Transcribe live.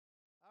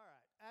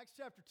Acts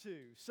chapter 2.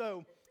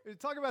 So, we're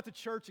talking about the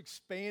church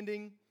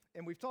expanding,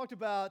 and we've talked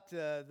about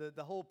the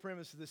whole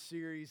premise of this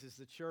series is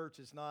the church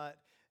is not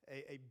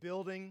a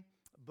building,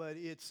 but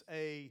it's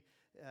a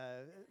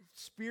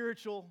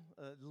spiritual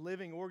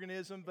living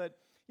organism. But,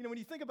 you know, when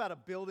you think about a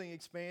building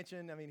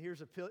expansion, I mean,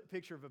 here's a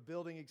picture of a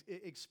building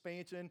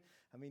expansion.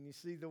 I mean, you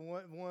see the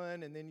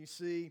one, and then you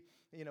see,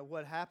 you know,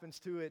 what happens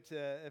to it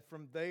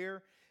from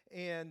there.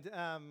 And,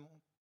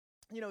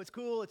 you know, it's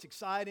cool, it's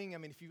exciting. I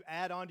mean, if you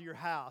add on to your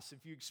house,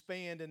 if you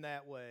expand in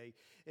that way,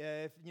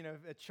 if, you know,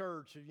 a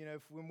church, you know,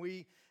 when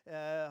we,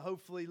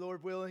 hopefully,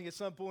 Lord willing, at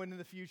some point in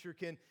the future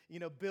can, you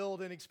know,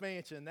 build an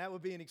expansion, that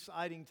would be an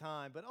exciting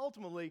time. But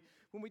ultimately,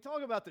 when we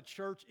talk about the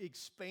church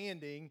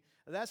expanding,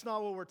 that's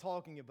not what we're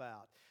talking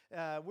about.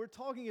 We're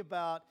talking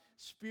about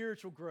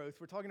spiritual growth.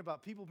 We're talking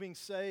about people being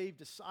saved,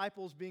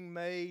 disciples being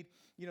made.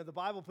 You know, the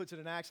Bible puts it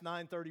in Acts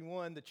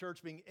 9:31, the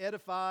church being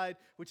edified,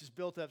 which is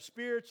built up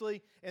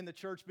spiritually, and the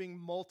church being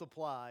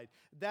multiplied.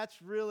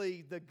 That's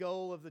really the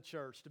goal of the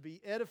church, to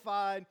be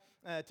edified,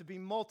 to be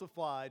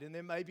multiplied. And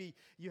then maybe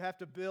you have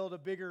to build a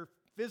bigger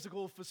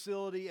physical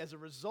facility as a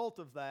result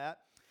of that.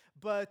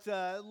 But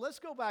let's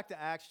go back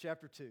to Acts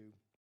chapter 2.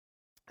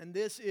 And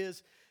this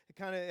is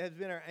kind of has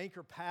been our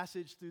anchor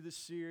passage through this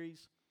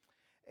series.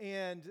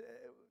 And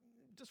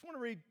just want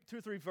to read 2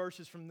 or 3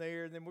 verses from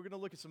there, and then we're going to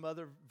look at some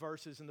other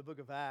verses in the book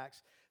of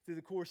Acts through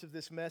the course of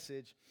this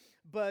message.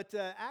 But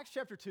Acts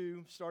chapter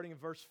 2, starting in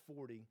verse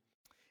 40,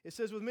 it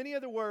says, "With many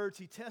other words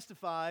he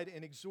testified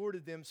and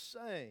exhorted them,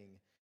 saying,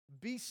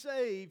 'Be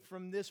saved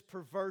from this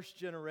perverse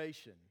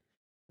generation.'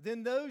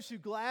 Then those who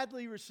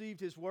gladly received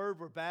his word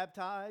were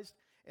baptized,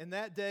 and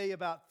that day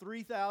about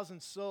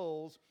 3,000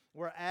 souls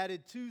were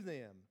added to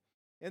them."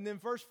 And then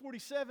verse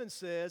 47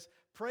 says,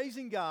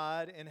 "Praising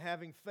God and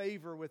having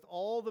favor with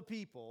all the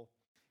people."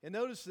 And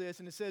notice this,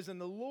 and it says,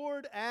 "And the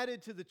Lord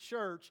added to the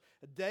church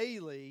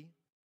daily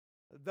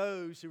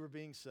those who were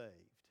being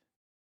saved."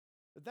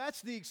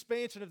 That's the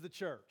expansion of the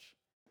church.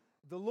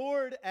 The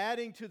Lord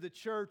adding to the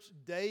church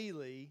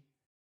daily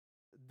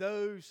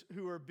those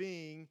who are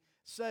being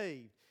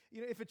saved.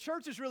 You know, if a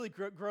church is really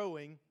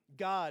growing,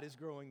 God is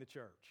growing the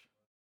church.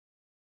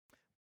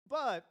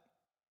 But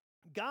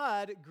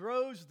God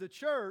grows the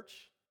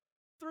church,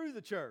 through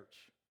the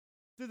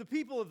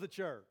people of the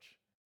church.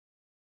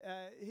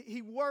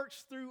 He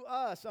works through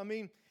us. I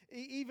mean,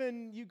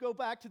 even you go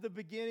back to the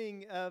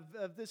beginning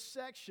of this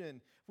section,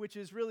 which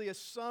is really a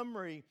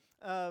summary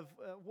of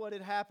what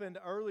had happened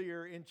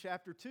earlier in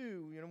chapter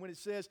 2. You know, when it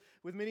says,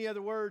 "With many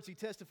other words, he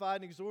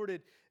testified and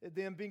exhorted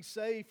them being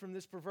saved from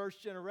this perverse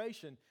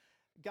generation."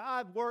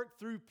 God worked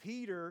through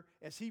Peter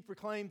as he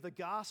proclaimed the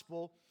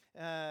gospel.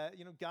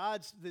 You know,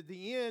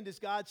 the end is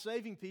God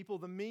saving people.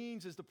 The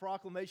means is the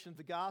proclamation of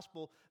the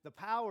gospel. The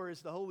power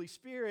is the Holy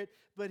Spirit.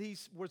 But he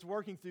was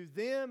working through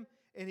them,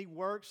 and he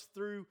works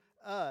through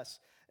us.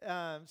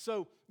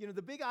 So, you know,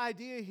 the big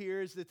idea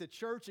here is that the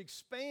church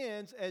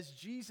expands as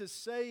Jesus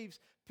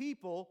saves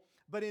people.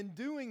 But in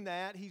doing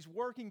that, he's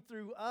working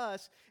through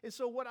us. And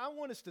so what I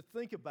want us to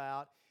think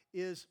about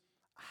is,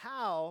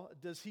 how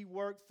does he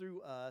work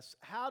through us?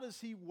 How does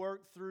he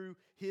work through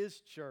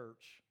his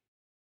church,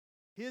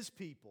 his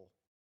people,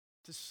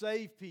 to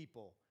save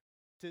people,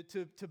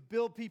 to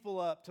build people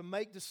up, to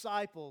make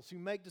disciples who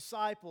make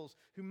disciples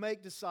who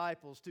make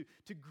disciples,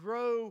 to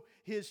grow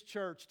his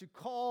church, to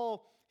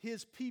call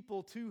his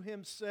people to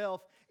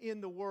himself in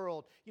the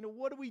world? You know,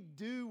 what do we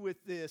do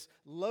with this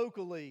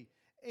locally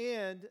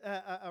and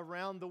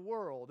around the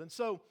world? And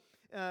so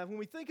when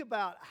we think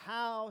about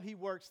how he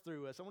works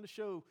through us, I want to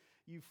show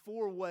you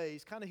 4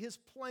 ways, kind of his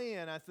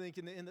plan, I think,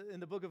 in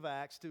the book of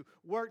Acts to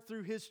work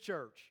through his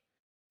church,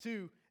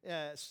 to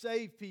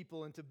save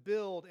people and to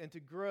build and to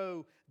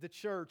grow the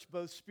church,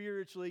 both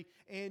spiritually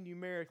and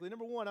numerically.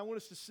 Number 1, I want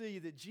us to see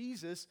that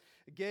Jesus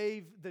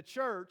gave the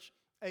church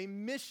a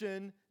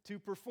mission to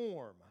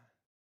perform.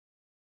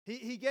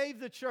 He gave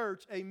the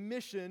church a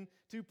mission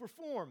to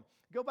perform.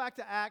 Go back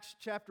to Acts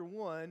chapter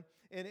 1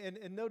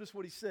 and notice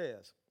what he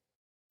says.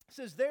 It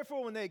says,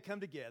 "Therefore, when they had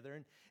come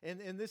together,"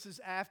 and this is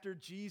after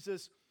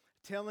Jesus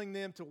telling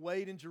them to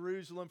wait in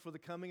Jerusalem for the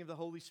coming of the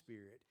Holy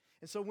Spirit.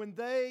 And so when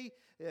they,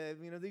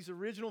 these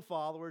original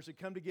followers had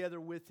come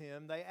together with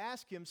him, they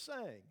asked him,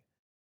 saying,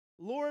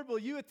 "Lord, will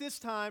you at this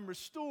time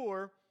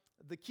restore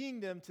the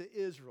kingdom to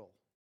Israel?"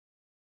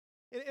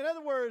 In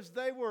other words,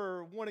 they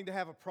were wanting to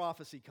have a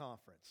prophecy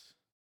conference.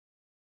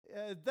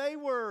 They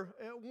were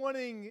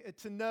wanting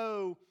to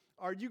know,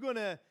 are you going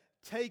to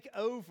take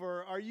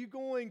over? Are you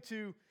going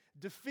to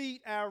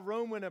defeat our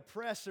Roman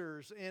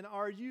oppressors? And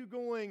are you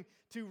going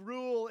to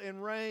rule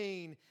and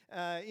reign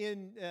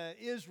in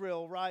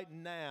Israel right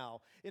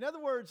now? In other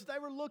words, they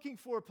were looking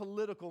for a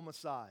political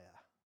Messiah.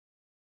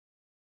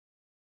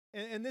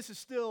 And this is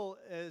still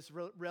as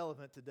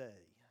relevant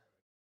today.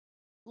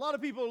 A lot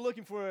of people are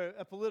looking for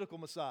a political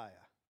Messiah.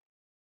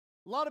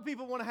 A lot of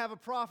people want to have a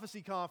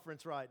prophecy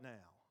conference right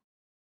now.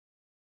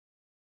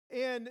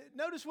 And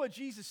notice what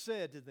Jesus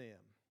said to them.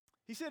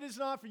 He said, "It's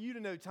not for you to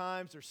know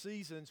times or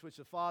seasons which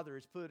the Father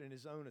has put in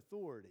his own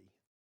authority."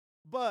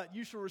 But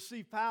you shall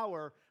receive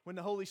power when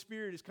the Holy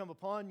Spirit has come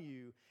upon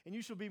you, and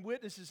you shall be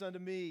witnesses unto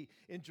me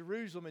in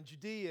Jerusalem and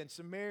Judea and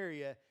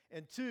Samaria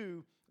and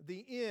to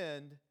the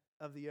end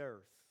of the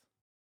earth.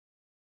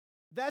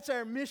 That's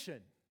our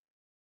mission.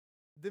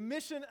 The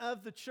mission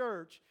of the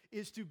church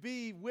is to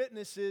be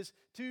witnesses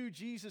to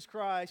Jesus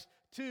Christ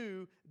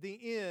to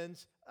the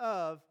ends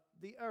of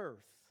the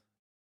earth.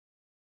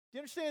 Do you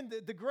understand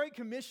that the Great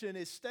Commission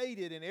is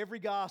stated in every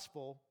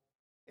gospel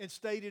and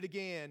stated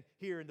again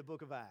here in the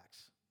book of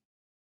Acts?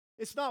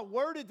 It's not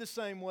worded the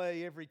same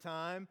way every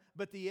time,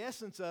 but the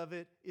essence of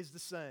it is the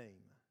same.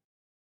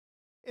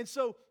 And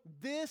so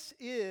this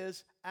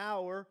is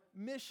our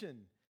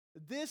mission.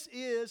 This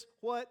is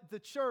what the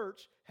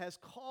church has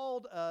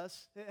called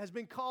us, has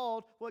been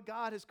called, what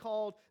God has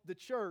called the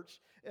church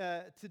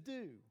to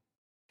do.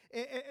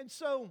 And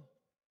so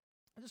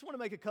I just want to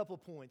make a couple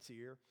of points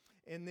here,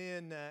 and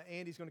then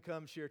Andy's going to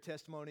come share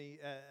testimony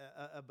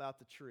about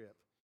the trip.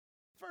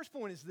 First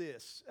point is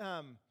this.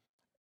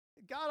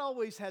 God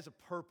always has a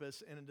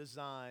purpose and a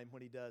design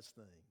when he does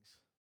things.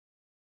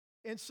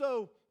 And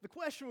so the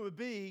question would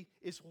be,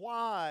 is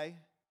why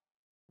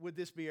would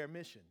this be our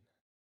mission?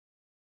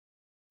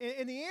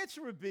 And the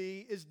answer would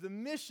be, is the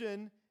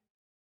mission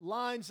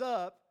lines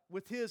up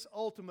with his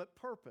ultimate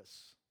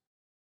purpose.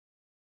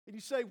 And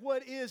you say,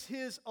 what is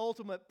his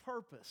ultimate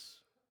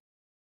purpose?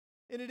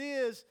 And it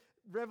is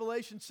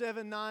Revelation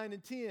 7, 9,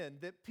 and 10,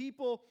 that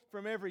people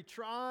from every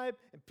tribe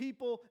and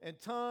people and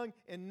tongue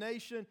and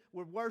nation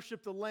would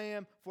worship the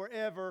Lamb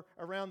forever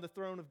around the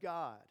throne of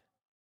God.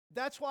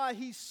 That's why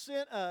he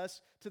sent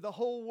us to the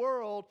whole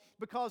world,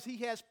 because he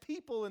has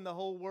people in the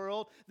whole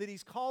world that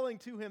he's calling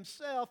to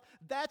himself.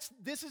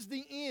 This is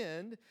the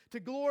end,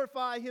 to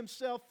glorify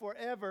himself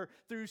forever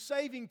through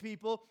saving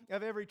people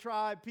of every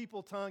tribe,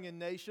 people, tongue, and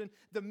nation.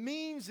 The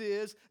means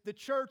is the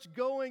church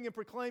going and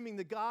proclaiming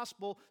the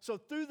gospel. So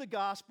through the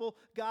gospel,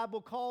 God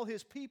will call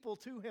his people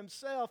to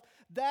himself.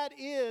 That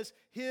is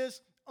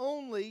his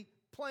only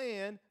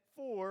plan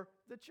for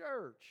the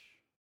church.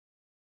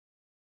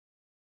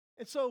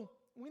 And so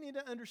we need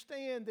to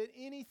understand that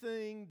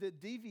anything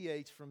that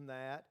deviates from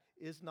that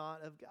is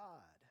not of God.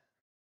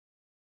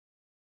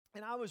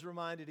 And I was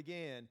reminded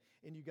again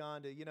in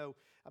Uganda,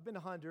 I've been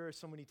to Honduras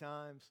so many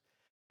times,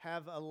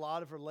 have a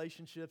lot of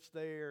relationships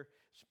there,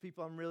 some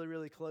people I'm really,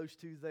 really close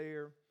to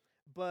there.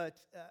 But,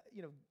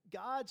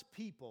 God's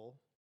people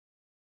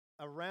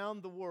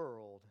around the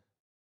world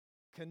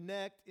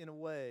connect in a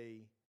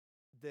way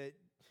that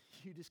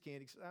you just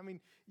can't.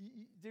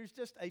 There's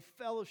just a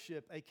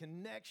fellowship, a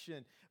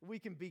connection. We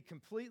can be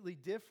completely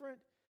different,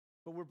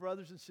 but we're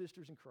brothers and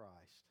sisters in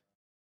Christ.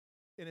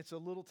 And it's a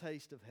little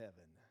taste of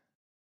heaven.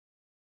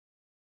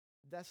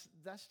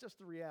 That's just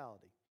the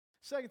reality.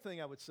 Second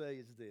thing I would say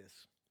is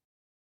this.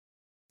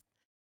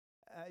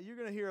 You're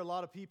going to hear a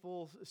lot of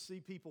people, see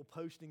people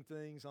posting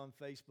things on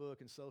Facebook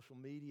and social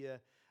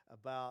media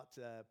about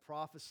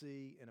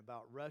prophecy and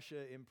about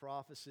Russia in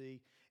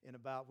prophecy and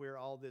about where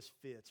all this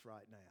fits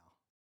right now.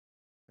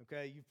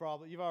 Okay,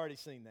 you've already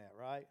seen that,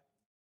 right?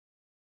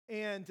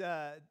 And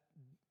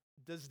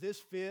does this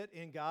fit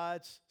in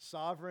God's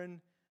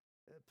sovereign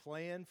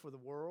plan for the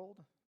world?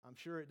 I'm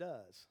sure it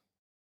does.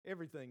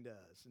 Everything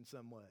does in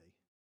some way.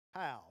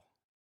 How?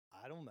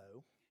 I don't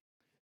know.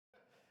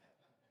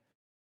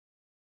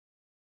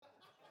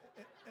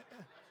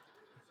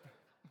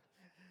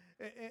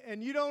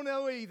 And you don't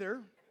know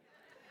either.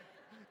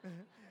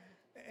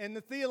 And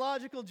the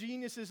theological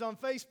geniuses on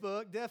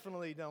Facebook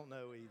definitely don't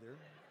know either.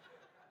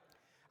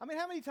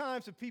 How many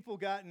times have people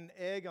gotten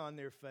egg on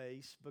their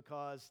face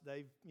because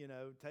they've,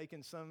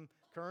 taken some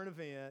current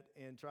event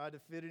and tried to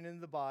fit it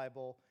into the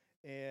Bible,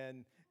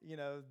 and,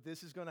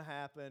 this is going to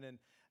happen, and,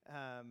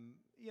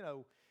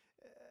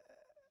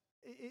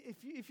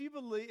 if you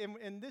believe,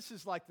 and this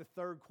is like the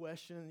third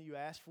question that you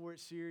asked for it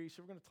series,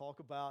 so we're going to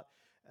talk about,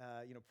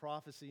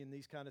 prophecy and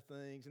these kind of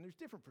things, and there's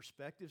different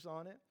perspectives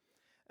on it.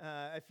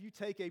 If you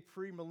take a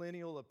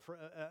premillennial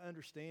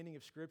understanding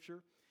of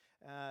Scripture,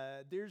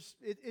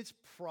 it's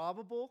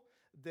probable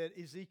that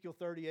Ezekiel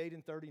 38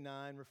 and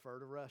 39 refer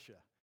to Russia.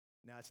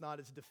 Now, it's not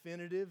as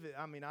definitive.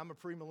 I'm a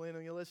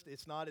premillennialist.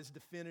 It's not as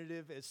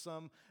definitive as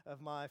some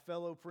of my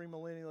fellow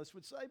premillennialists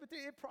would say, but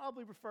it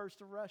probably refers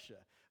to Russia.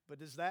 But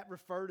does that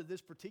refer to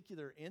this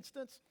particular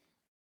instance?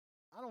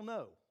 I don't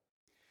know.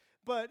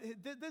 But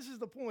this is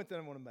the point that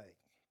I want to make.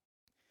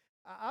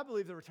 I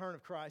believe the return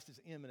of Christ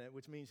is imminent,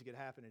 which means it could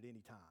happen at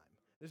any time.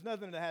 There's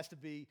nothing that has to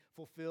be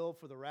fulfilled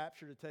for the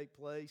rapture to take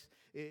place,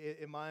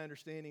 in my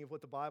understanding of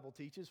what the Bible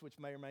teaches, which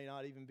may or may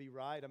not even be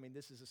right.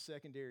 This is a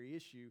secondary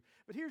issue.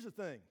 But here's the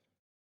thing.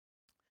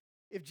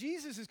 If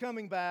Jesus is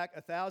coming back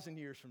 1,000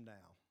 years from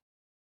now,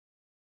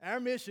 our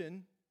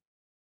mission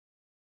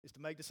is to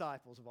make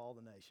disciples of all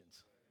the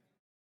nations.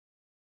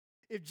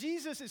 If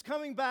Jesus is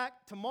coming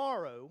back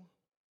tomorrow,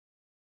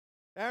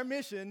 our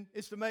mission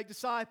is to make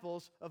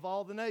disciples of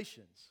all the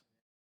nations.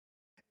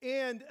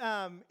 And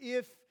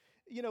if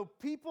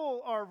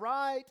people are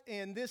right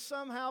and this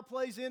somehow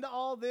plays into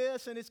all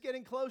this and it's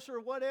getting closer or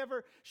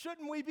whatever,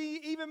 shouldn't we be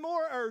even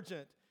more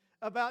urgent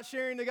about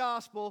sharing the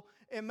gospel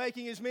and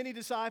making as many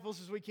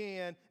disciples as we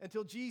can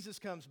until Jesus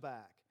comes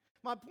back.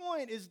 My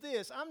point is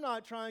this: I'm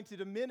not trying to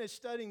diminish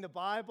studying the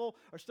Bible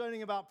or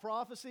studying about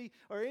prophecy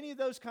or any of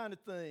those kind of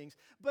things.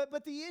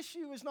 But the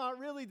issue is not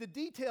really the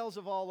details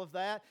of all of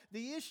that.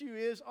 The issue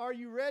is, are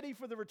you ready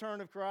for the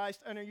return of Christ,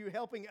 and are you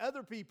helping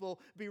other people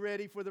be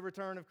ready for the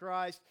return of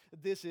Christ?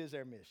 This is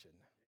our mission.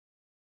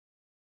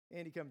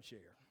 Andy, come and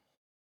share.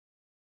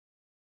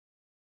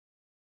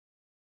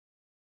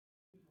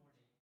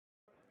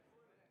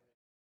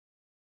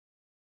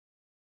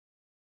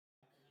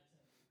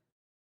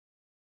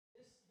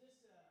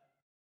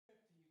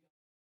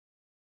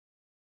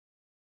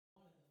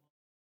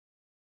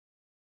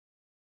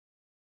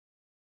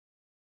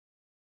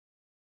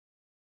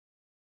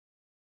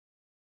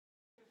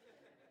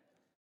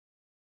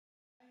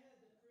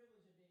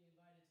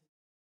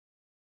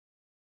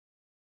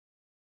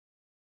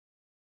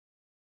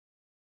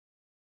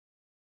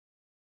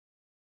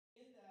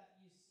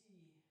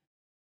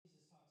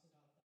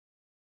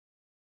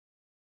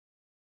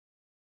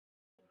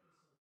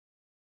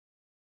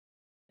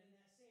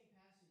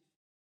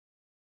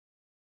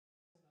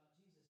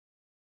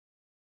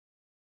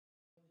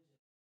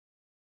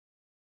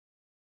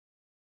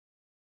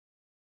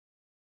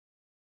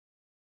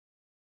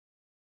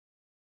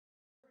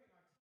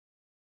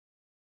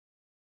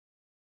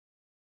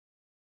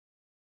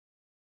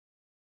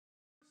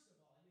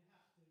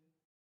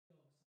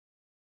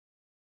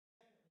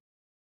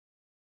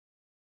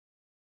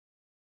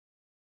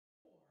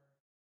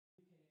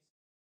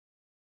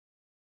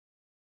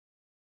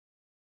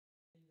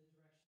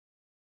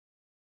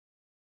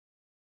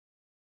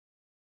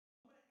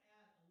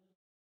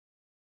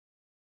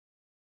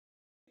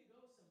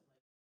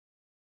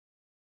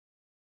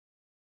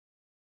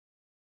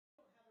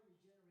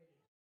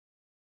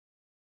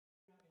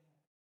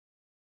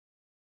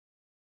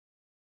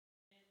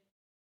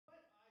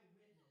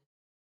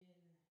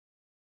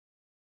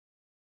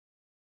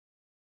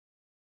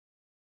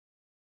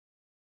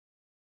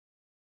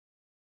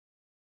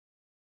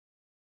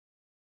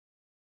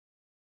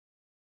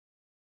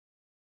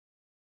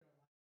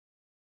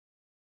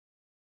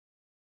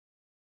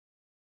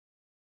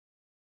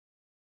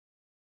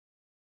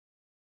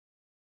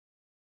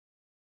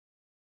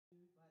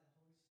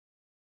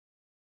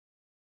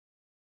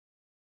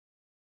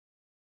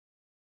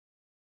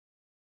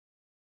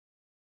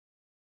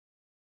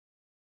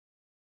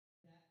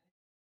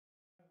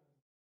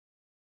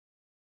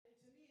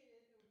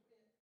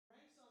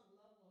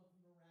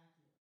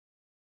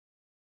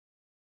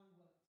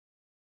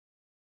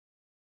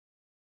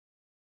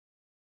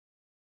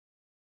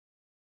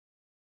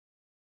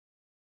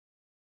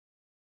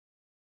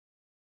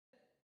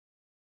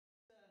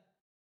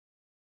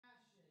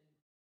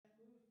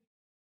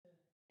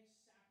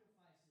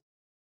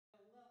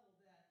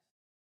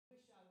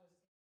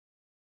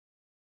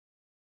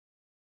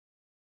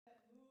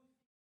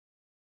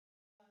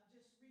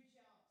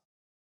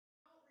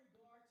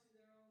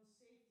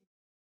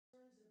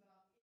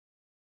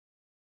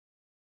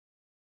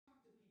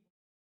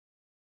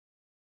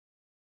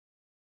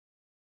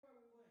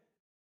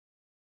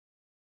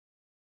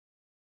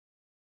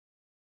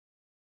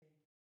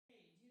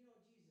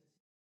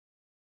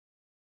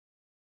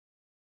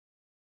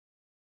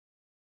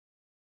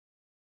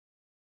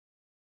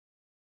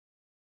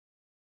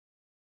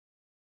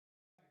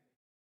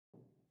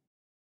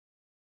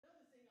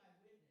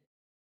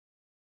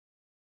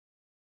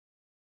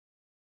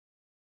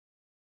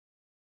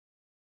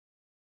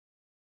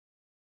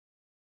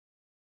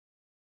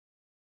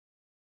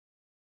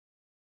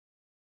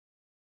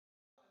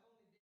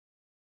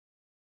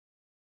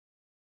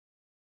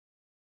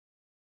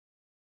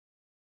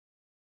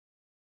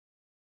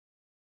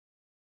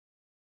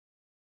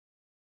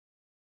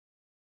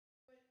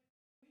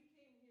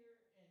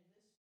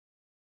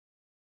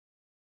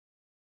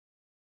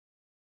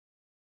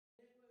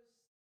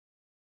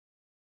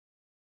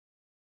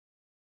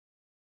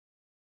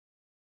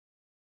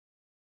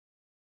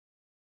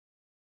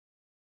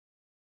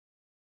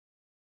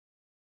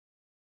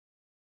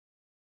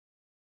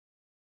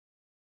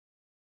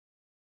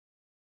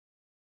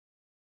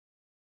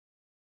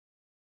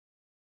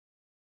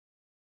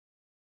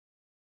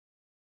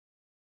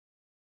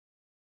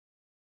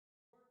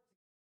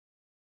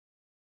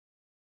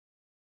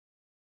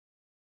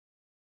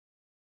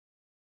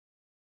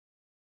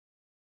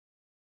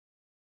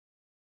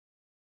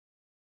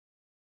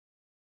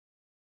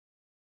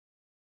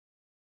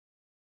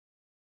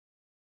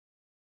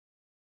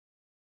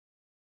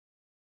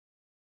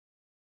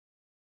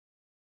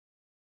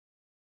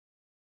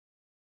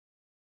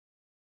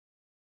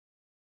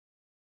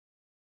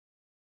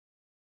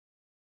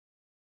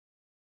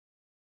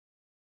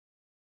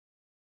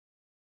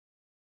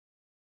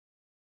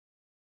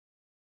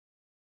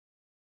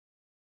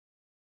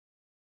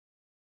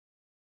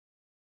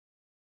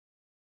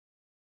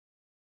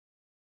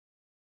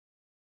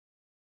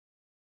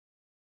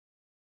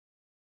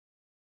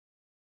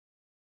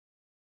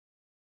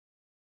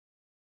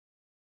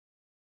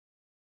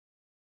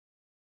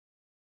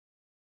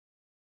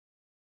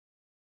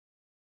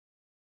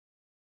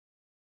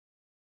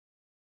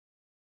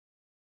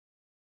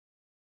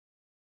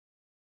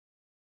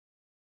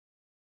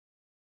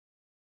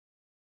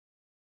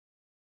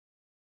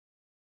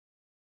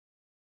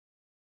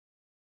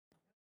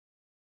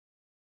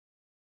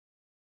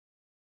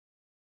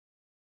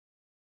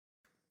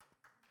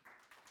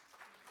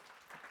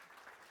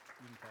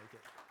 take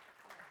it.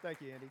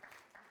 Thank you, Andy.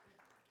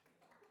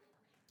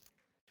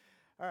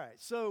 All right,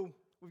 so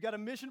we've got a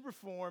mission to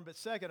perform, but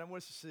second, I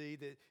want us to see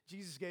that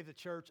Jesus gave the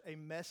church a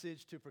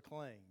message to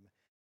proclaim.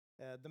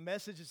 The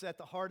message is at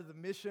the heart of the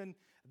mission.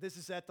 This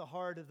is at the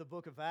heart of the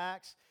book of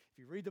Acts. If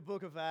you read the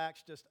book of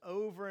Acts just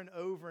over and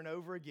over and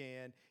over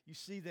again, you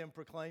see them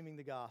proclaiming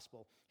the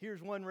gospel.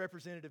 Here's one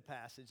representative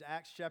passage,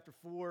 Acts chapter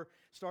 4,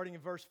 starting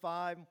in verse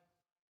 5.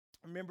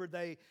 Remember,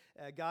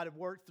 God had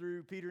worked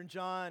through Peter and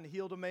John,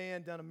 healed a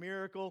man, done a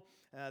miracle.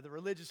 The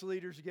religious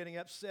leaders are getting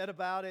upset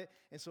about it.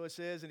 And so it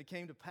says, and it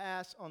came to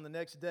pass on the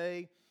next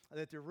day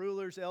that the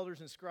rulers,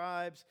 elders, and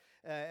scribes,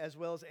 as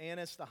well as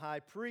Annas the high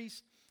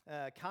priest,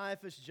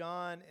 Caiaphas,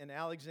 John, and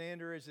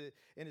Alexander,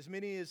 and as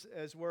many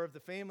as were of the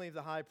family of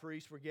the high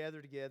priest, were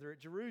gathered together at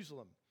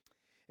Jerusalem.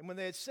 And when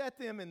they had set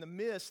them in the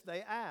midst,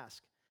 they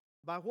asked,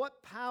 by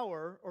what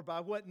power or by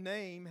what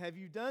name have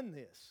you done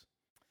this?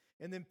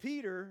 And then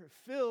Peter,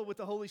 filled with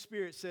the Holy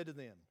Spirit, said to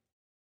them,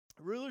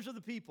 rulers of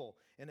the people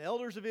and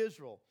elders of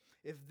Israel,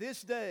 if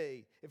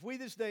we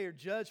this day are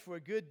judged for a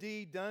good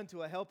deed done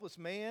to a helpless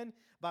man,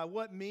 by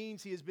what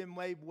means he has been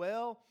made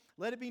well,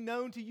 let it be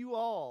known to you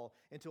all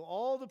and to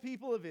all the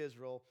people of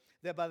Israel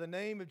that by the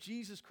name of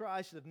Jesus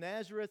Christ of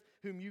Nazareth,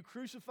 whom you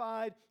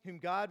crucified, whom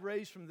God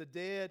raised from the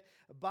dead,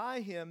 by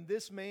him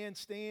this man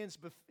stands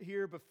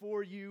here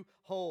before you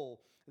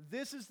whole.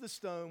 This is the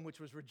stone which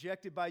was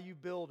rejected by you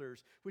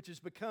builders, which has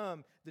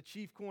become the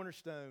chief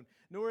cornerstone.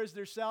 Nor is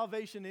there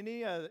salvation in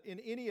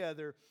any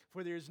other,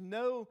 for there is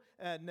no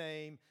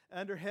name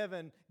under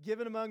heaven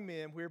given among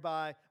men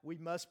whereby we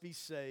must be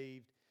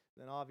saved.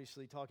 Then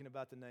obviously talking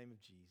about the name of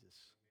Jesus.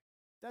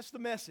 That's the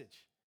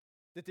message,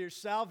 that there's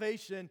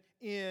salvation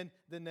in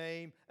the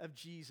name of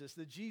Jesus.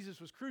 That Jesus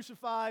was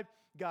crucified,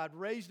 God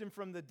raised him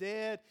from the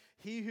dead.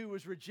 He who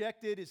was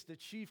rejected is the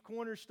chief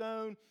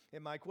cornerstone.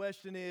 And my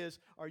question is,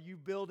 are you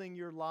building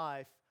your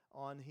life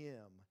on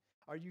him?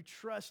 Are you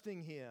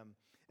trusting him?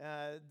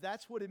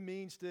 That's what it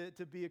means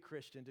to be a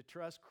Christian, to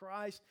trust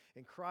Christ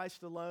and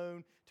Christ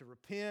alone, to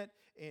repent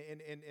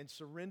and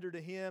surrender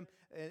to him.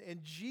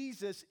 And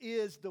Jesus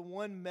is the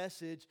one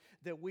message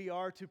that we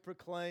are to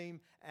proclaim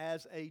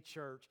as a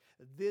church.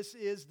 This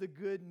is the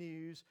good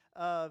news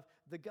of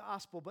the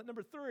gospel. But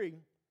number three,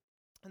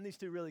 and these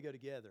two really go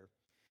together,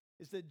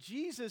 is that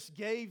Jesus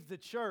gave the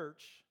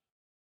church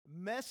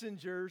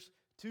messengers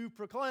to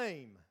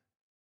proclaim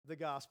the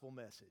gospel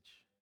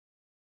message.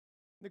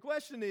 The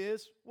question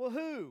is, well,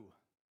 who?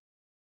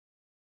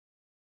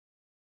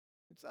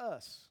 It's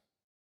us.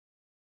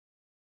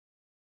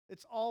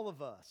 It's all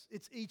of us.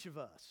 It's each of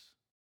us.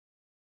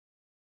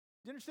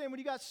 Do you understand? When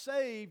you got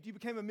saved, you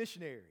became a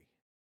missionary.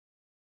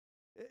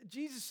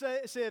 Jesus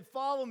said,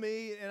 follow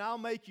me and I'll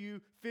make you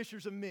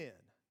fishers of men.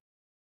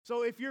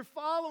 So if you're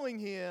following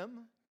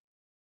him,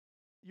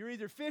 you're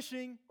either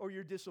fishing or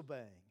you're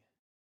disobeying.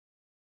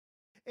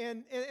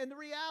 And the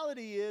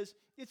reality is,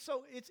 it's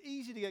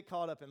easy to get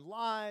caught up in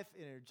life,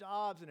 in our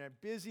jobs, in our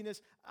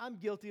busyness. I'm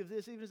guilty of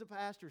this, even as a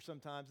pastor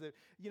sometimes, that,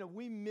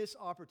 we miss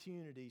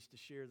opportunities to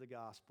share the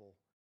gospel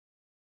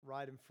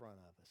right in front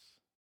of us.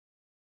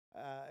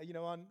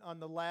 On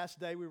the last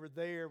day we were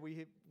there,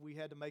 we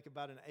had to make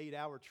about an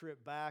 8-hour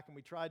trip back, and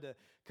we tried to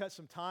cut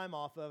some time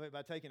off of it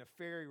by taking a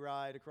ferry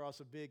ride across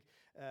a big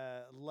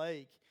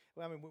lake.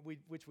 Well,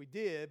 which we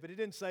did, but it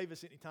didn't save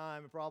us any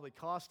time. It probably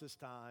cost us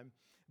time.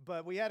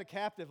 But we had a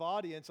captive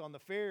audience on the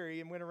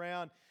ferry and went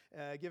around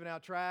giving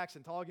out tracts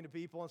and talking to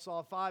people and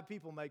saw 5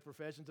 people make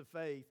professions of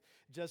faith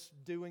just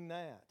doing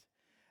that.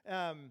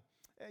 I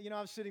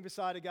was sitting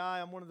beside a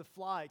guy on one of the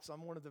flights,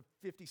 on one of the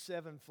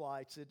 57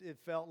 flights it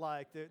felt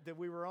like that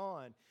we were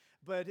on.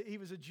 But he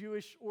was a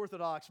Jewish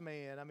Orthodox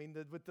man,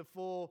 with the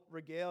full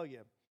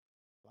regalia.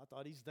 I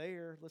thought, he's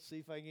there. Let's see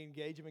if I can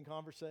engage him in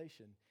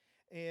conversation.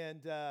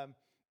 And,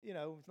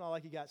 it's not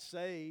like he got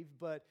saved,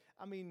 but,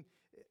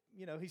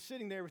 he's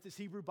sitting there with this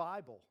Hebrew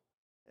Bible.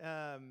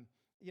 I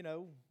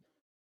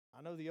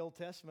know the Old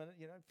Testament,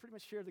 I pretty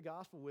much share the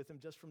gospel with him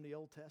just from the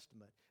Old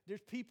Testament.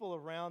 There's people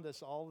around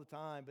us all the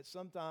time, but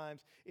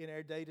sometimes in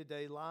our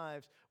day-to-day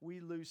lives,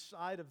 we lose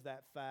sight of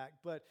that fact.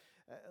 But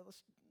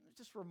let's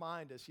just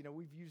remind us,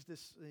 we've used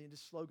this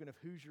slogan of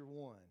who's your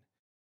one?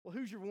 Well,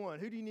 who's your one?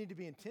 Who do you need to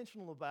be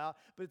intentional about?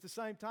 But at the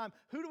same time,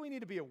 who do we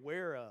need to be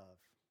aware of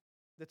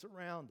that's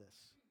around us?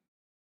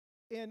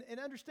 And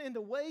understand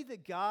the way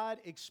that God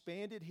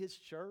expanded his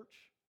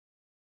church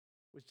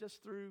was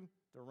just through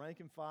the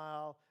rank and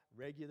file,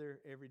 regular,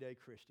 everyday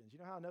Christians. You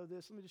know how I know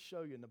this? Let me just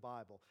show you in the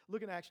Bible.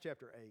 Look in Acts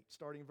chapter 8,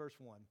 starting in verse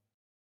 1.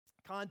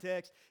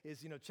 Context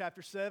is,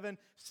 chapter 7,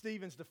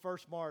 Stephen's the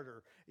first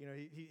martyr.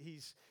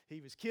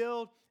 He was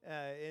killed,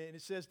 and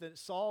it says that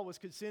Saul was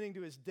consenting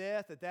to his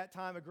death. At that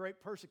time, a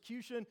great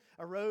persecution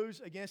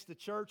arose against the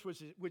church,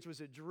 which was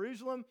at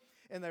Jerusalem,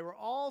 and they were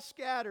all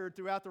scattered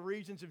throughout the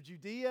regions of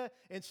Judea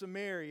and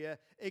Samaria,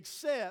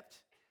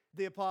 except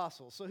the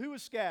apostles. So who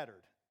was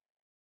scattered?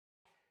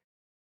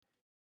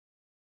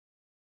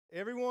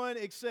 Everyone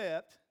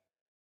except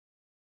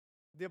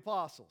the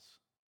apostles.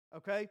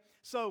 Okay?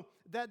 So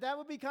that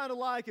would be kind of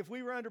like if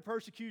we were under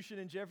persecution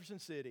in Jefferson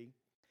City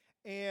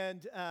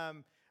and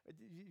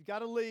you got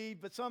to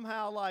leave, but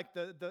somehow like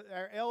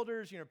our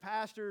elders,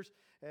 pastors,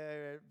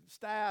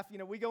 staff,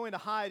 we go into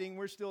hiding,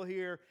 we're still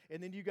here,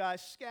 and then you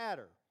guys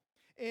scatter.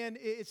 And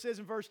it says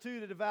in verse 2,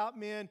 the devout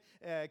men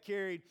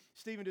carried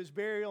Stephen to his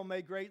burial,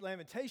 made great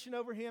lamentation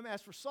over him.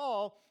 As for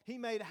Saul, he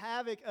made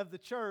havoc of the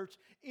church,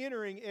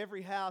 entering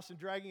every house and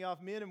dragging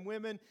off men and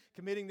women,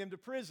 committing them to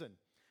prison.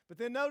 But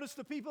then notice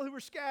the people who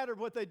were scattered,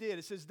 what they did.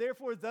 It says,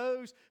 therefore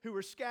those who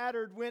were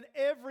scattered went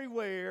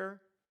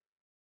everywhere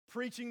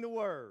preaching the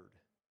word.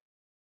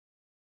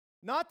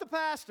 Not the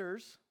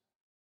pastors,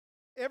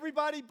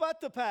 everybody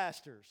but the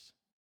pastors.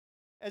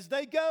 As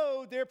they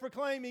go, they're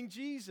proclaiming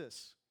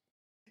Jesus.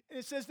 And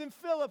it says, then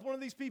Philip, one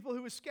of these people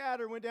who was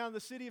scattered, went down to the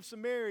city of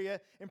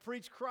Samaria and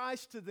preached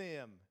Christ to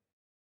them.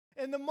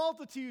 And the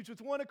multitudes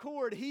with one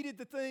accord heeded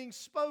the things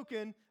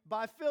spoken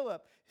by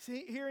Philip,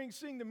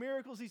 seeing the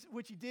miracles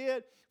which he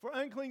did. For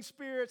unclean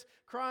spirits,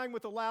 crying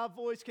with a loud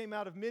voice, came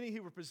out of many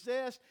who were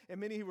possessed, and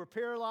many who were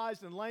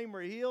paralyzed and lame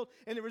were healed.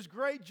 And there was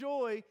great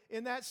joy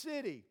in that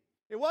city.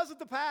 It wasn't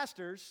the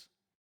pastors,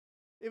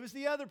 it was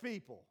the other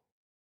people.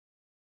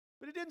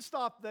 But it didn't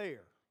stop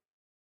there.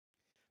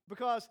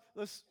 Because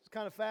let's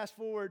kind of fast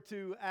forward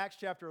to Acts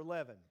chapter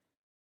 11.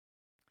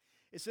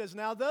 It says,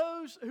 now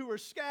those who were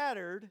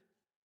scattered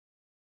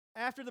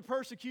after the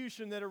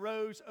persecution that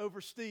arose over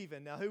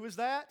Stephen. Now who was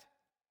that?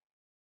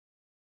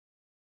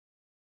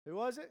 Who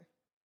was it?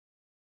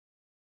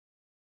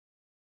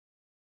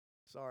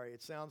 Sorry,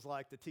 it sounds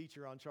like the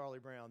teacher on Charlie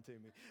Brown to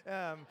me.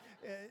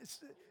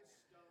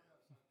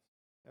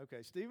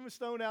 Okay, Stephen was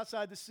stoned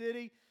outside the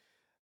city.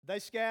 They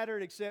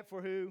scattered except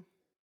for who?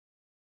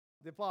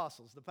 The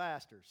apostles, the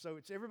pastors. So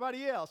it's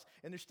everybody else.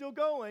 And they're still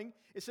going.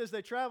 It says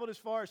they traveled as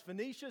far as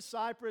Phoenicia,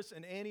 Cyprus,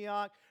 and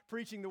Antioch,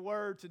 preaching the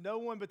word to no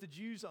one but the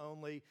Jews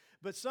only.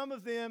 But some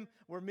of them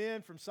were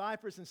men from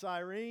Cyprus and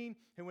Cyrene,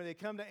 who when they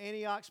come to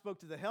Antioch spoke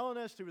to the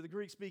Hellenists, who were the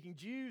Greek-speaking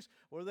Jews.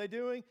 What were they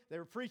doing? They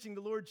were preaching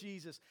the Lord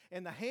Jesus.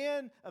 And the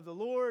hand of the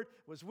Lord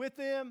was with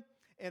them,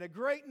 and a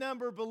great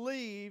number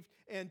believed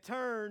and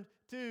turned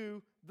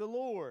to the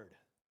Lord.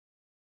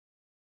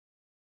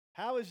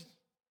 How is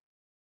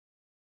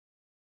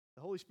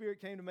the Holy Spirit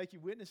came to make you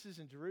witnesses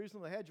in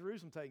Jerusalem? They had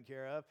Jerusalem taken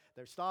care of.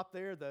 They're stopped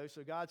there, though,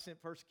 so God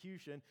sent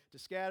persecution to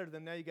scatter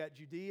them. Now you got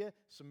Judea,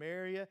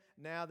 Samaria.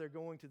 Now they're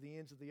going to the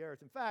ends of the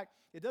earth. In fact,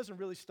 it doesn't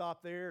really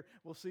stop there.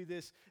 We'll see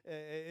this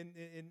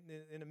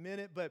in a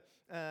minute. But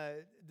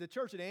the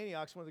church at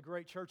Antioch is one of the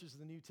great churches of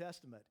the New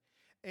Testament.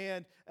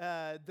 And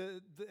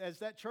as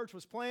that church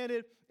was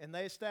planted and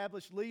they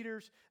established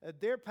leaders,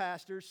 their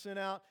pastors sent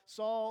out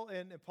Saul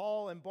and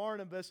Paul and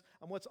Barnabas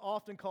on what's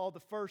often called the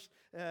first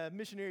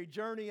missionary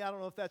journey. I don't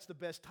know if that's the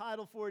best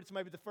title for it. It's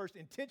maybe the first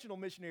intentional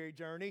missionary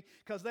journey,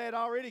 because they had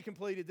already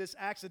completed this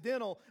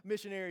accidental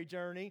missionary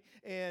journey,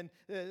 and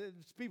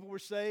people were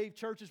saved,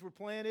 churches were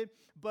planted.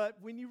 But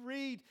when you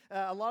read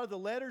a lot of the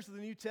letters of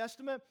the New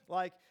Testament,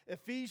 like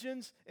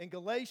Ephesians and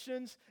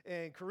Galatians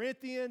and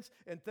Corinthians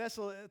and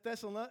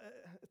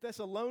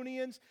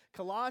Thessalonians,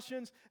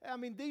 Colossians,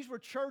 these were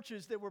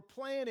churches that were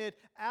planted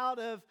out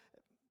of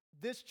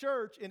this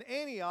church in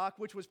Antioch,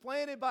 which was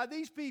planted by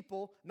these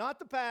people, not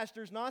the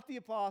pastors, not the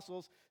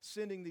apostles,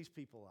 sending these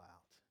people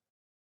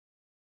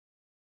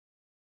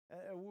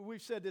out.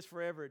 We've said this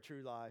forever at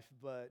True Life,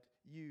 but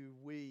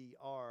we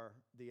are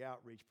the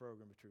outreach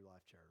program of True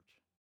Life Church.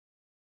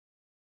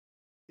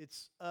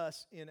 It's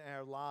us in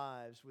our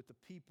lives with the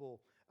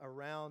people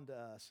around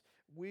us.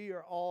 We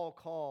are all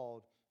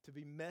called to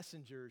be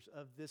messengers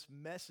of this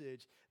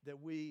message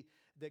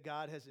that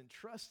God has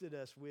entrusted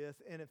us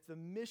with. And if the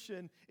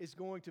mission is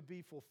going to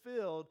be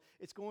fulfilled,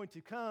 it's going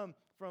to come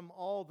from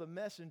all the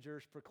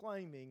messengers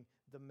proclaiming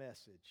the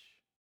message.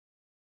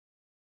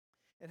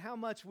 And how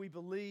much we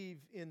believe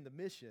in the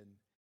mission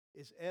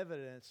is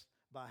evidenced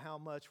by how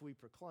much we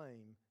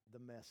proclaim the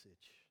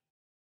message.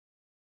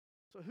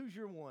 So who's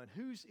your one?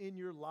 Who's in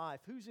your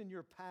life? Who's in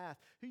your path?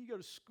 Who do you go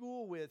to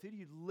school with? Who do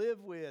you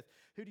live with?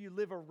 Who do you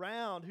live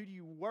around? Who do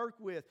you work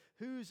with?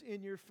 Who's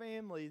in your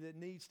family that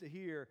needs to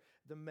hear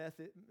the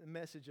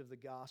message of the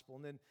gospel?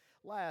 And then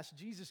last,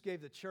 Jesus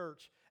gave the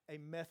church a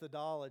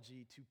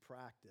methodology to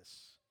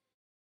practice.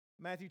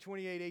 Matthew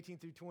 28:18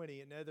 through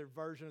 20, another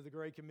version of the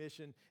Great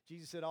Commission.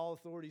 Jesus said, all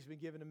authority has been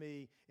given to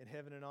me in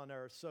heaven and on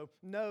earth. So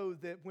know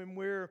that when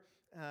we're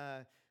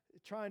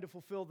trying to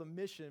fulfill the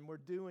mission, we're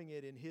doing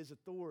it in His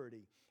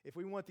authority. If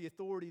we want the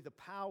authority, the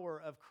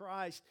power of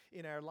Christ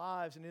in our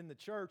lives and in the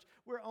church,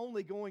 we're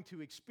only going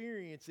to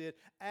experience it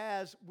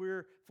as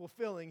we're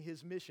fulfilling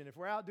His mission. If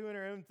we're out doing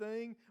our own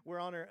thing, we're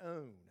on our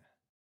own.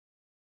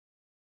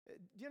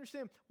 Do you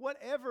understand?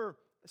 Whatever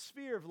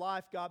sphere of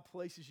life God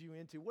places you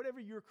into, whatever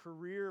your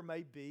career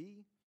may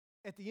be,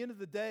 at the end of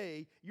the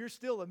day, you're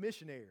still a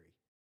missionary.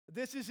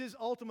 This is His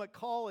ultimate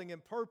calling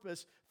and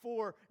purpose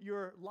for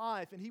your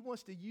life, and He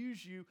wants to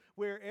use you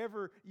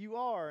wherever you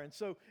are. And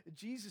so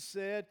Jesus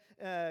said,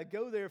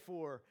 go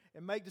therefore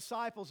and make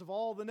disciples of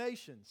all the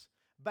nations,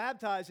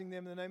 baptizing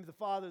them in the name of the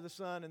Father, the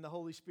Son, and the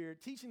Holy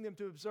Spirit, teaching them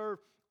to observe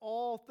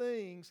all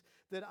things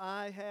that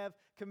I have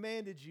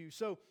commanded you.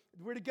 So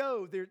we're to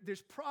go.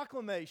 There's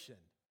proclamation.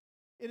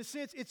 In a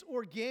sense, it's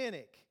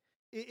organic.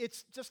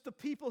 It's just the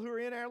people who are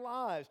in our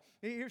lives.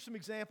 Here's some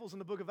examples in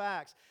the book of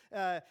Acts.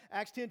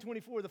 Acts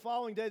 10:24, the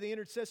following day they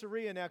entered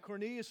Caesarea. Now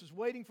Cornelius was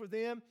waiting for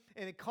them,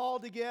 and he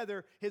called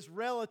together his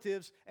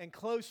relatives and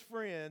close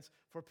friends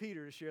for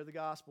Peter to share the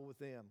gospel with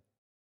them.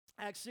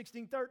 Acts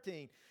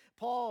 16:13,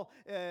 Paul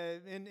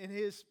and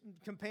his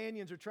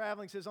companions are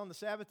traveling. Says, on the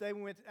Sabbath day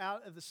we went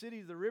out of the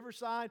city to the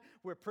riverside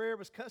where prayer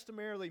was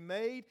customarily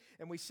made,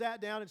 and we sat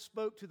down and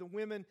spoke to the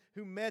women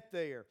who met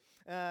there.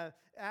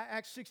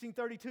 Acts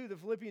 16:32, the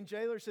Philippian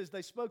jailer says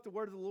they spoke the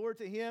word of the Lord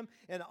to him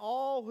and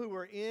all who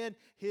were in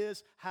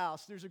his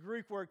house. There's a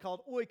Greek word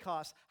called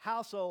oikos,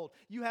 household.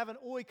 You have an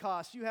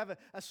oikos, you have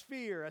a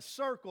sphere, a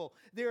circle.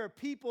 There are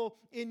people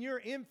in your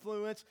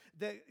influence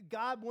that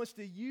God wants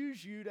to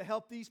use you to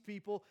help these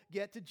people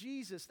get to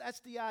Jesus. That's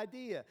the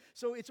idea.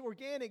 So it's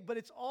organic, but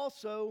it's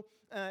also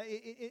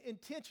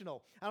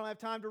intentional. I don't have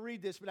time to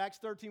read this, but Acts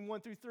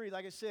 13:1-3,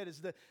 like I said,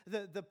 is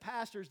the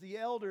pastors, the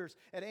elders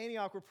at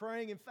Antioch were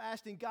praying and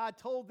fasting. God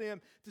told them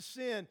to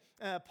send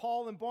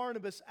Paul and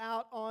Barnabas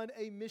out on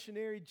a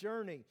missionary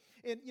journey.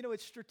 And,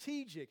 it's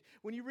strategic.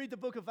 When you read the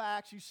book of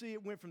Acts, you see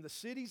it went from the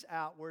cities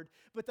outward,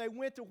 but they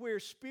went to where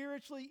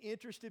spiritually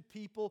interested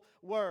people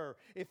were.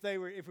 If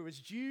it was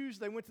Jews,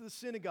 they went to the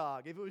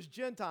synagogue. If it was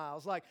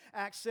Gentiles, like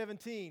Acts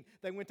 17,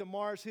 they went to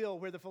Mars Hill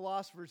where the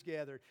philosophers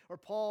gathered. Or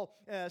Paul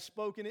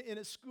spoke in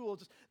a school.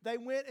 They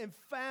went and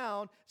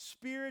found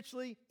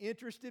spiritually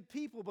interested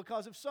people,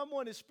 because if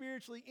someone is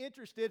spiritually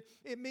interested,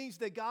 it means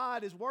that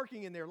God is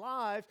working in their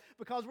lives,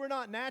 because we're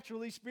not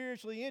naturally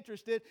spiritually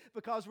interested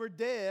because we're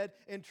dead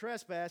in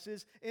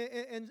trespasses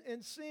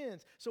and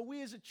sins. So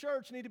we as a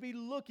church need to be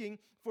looking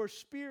for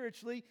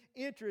spiritually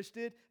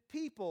interested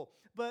people.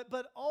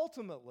 But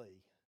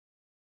ultimately,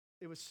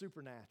 it was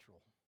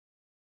supernatural.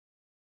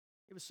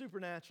 It was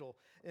supernatural.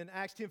 In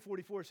Acts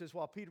 10:44 it says,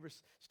 while Peter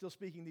was still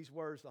speaking these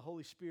words, the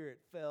Holy Spirit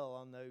fell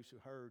on those who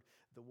heard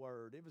the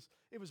word.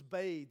 It was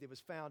bathed. It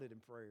was founded in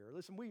prayer.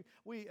 Listen,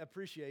 we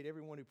appreciate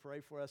everyone who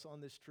prayed for us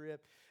on this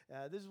trip.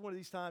 This is one of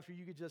these times where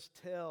you could just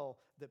tell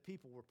that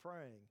people were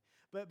praying.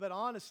 But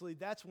honestly,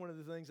 that's one of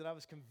the things that I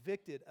was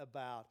convicted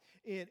about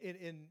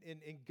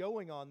in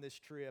going on this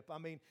trip. I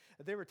mean,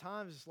 there were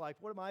times it's like,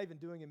 what am I even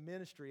doing in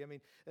ministry? I mean,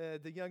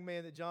 the young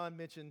man that John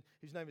mentioned,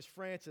 whose name is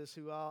Francis,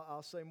 who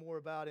I'll say more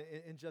about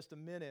in just a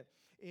minute,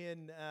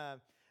 in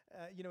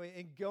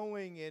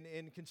going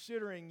and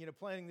considering,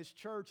 planning this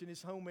church in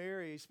his home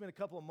area. He spent a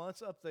couple of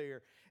months up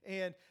there,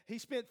 and he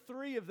spent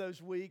 3 of those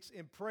weeks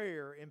in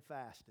prayer and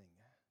fasting.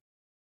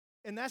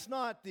 And that's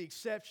not the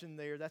exception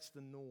there, that's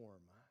the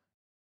norm.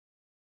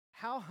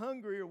 How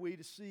hungry are we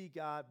to see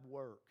God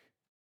work?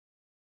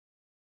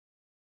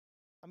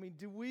 I mean,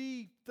 do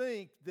we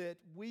think that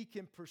we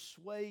can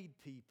persuade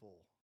people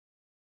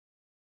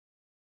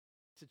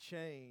to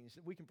change,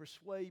 that we can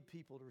persuade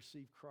people to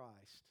receive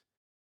Christ?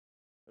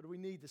 Or do we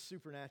need the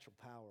supernatural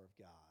power of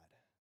God?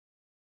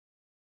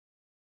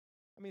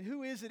 I mean,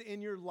 who is it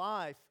in your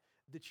life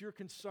that you're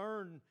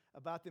concerned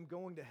about them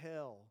going to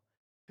hell?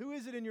 Who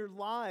is it in your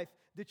life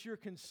that you're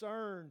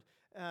concerned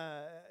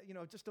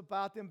just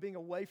about them being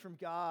away from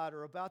God,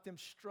 or about them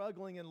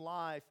struggling in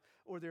life,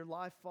 or their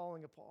life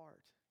falling apart?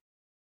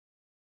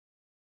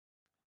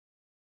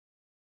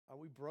 Are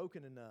we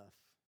broken enough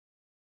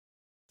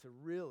to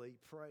really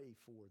pray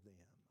for them?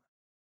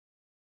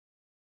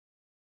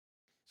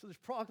 So there's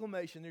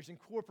proclamation, there's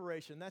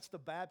incorporation. That's the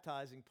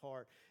baptizing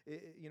part,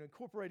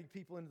 incorporating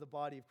people into the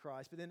body of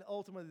Christ. But then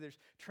ultimately there's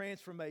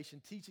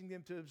transformation, teaching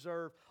them to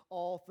observe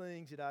all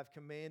things that I've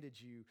commanded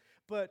you.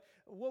 But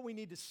what we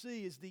need to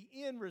see is the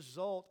end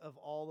result of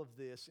all of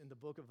this in the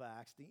book of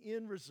Acts, the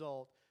end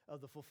result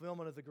of the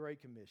fulfillment of the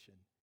Great Commission,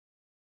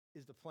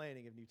 is the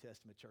planting of New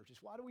Testament churches.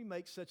 Why do we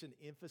make such an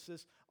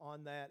emphasis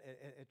on that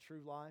at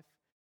True Life?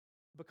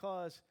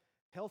 Because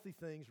healthy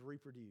things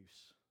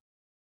reproduce.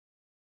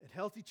 And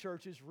healthy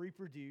churches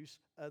reproduce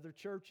other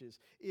churches.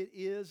 It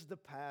is the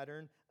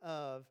pattern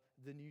of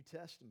the New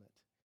Testament.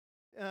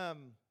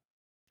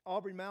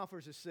 Aubrey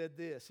Malphurs has said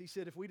this. He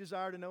said, if we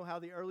desire to know how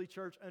the early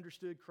church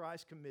understood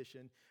Christ's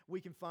commission,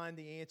 we can find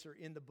the answer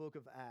in the book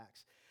of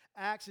Acts.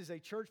 Acts is a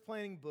church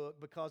planting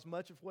book because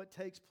much of what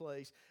takes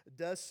place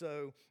does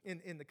so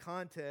in the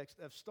context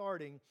of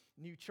starting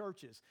new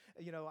churches.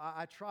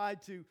 I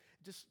tried to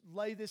just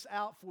lay this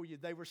out for you.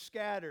 They were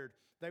scattered.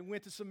 They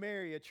went to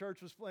Samaria. A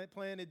church was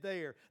planted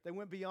there. They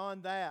went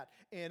beyond that,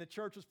 and a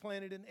church was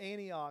planted in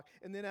Antioch.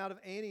 And then out of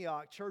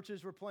Antioch,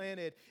 churches were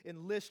planted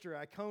in Lystra,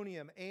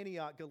 Iconium,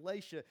 Antioch,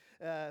 Galatia,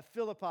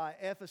 Philippi,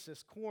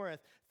 Ephesus,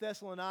 Corinth,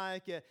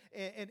 Thessalonica,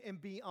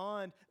 and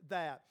beyond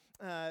that.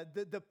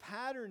 The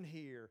pattern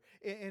here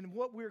and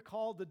what we're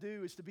called to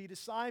do is to be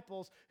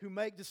disciples who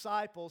make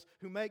disciples,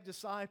 who make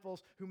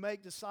disciples, who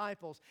make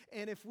disciples.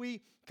 And if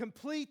we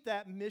complete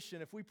that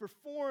mission, if we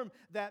perform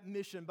that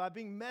mission by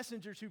being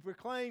messengers who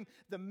proclaim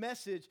the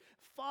message,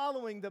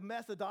 following the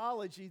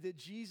methodology that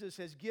Jesus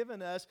has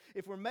given us,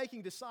 if we're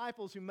making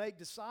disciples who make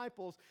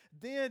disciples,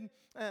 then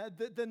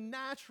the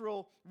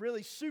natural,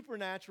 really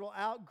supernatural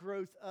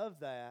outgrowth of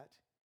that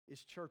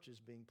is churches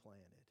being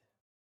planted.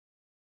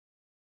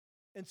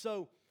 And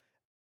so,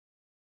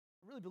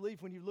 I really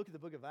believe when you look at the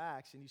book of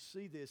Acts and you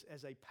see this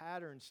as a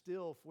pattern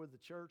still for the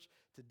church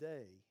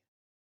today,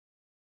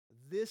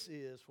 this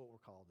is what we're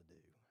called to do.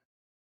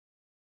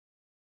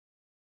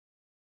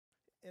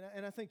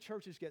 And I think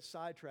churches get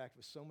sidetracked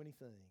with so many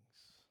things.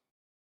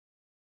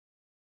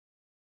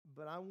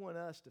 But I want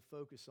us to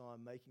focus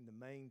on making the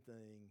main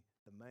thing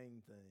the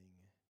main thing.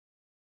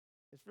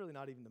 It's really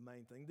not even the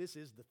main thing. This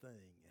is the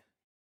thing.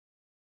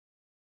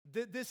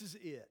 This is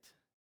it.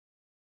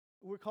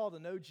 We're called to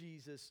know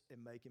Jesus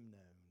and make him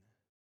known.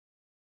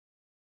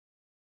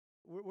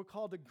 We're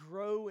called to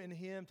grow in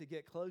him, to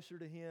get closer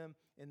to him,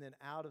 and then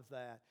out of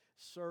that,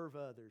 serve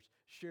others,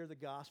 share the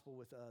gospel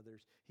with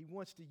others. He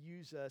wants to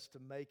use us to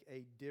make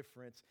a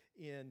difference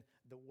in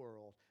the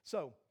world.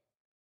 So,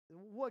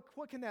 what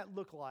can that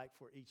look like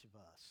for each of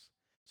us?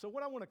 So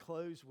what I want to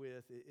close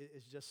with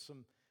is just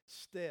some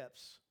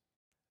steps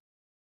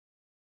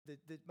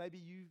that maybe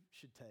you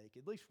should take,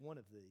 at least one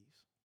of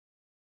these.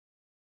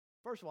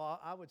 First of all,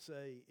 I would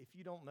say if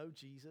you don't know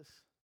Jesus,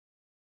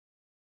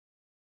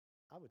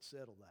 I would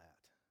settle that.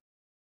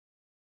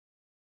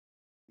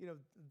 You know,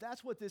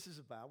 that's what this is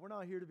about. We're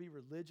not here to be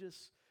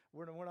religious.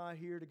 We're not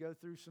here to go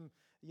through some,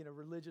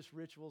 religious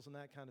rituals and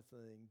that kind of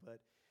thing. But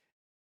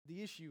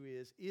the issue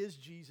is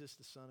Jesus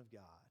the Son of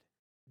God?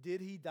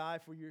 Did he die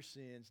for your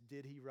sins?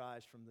 Did he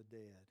rise from the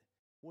dead?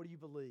 What do you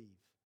believe?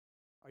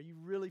 Are you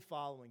really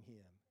following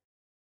him?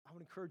 I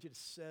would encourage you to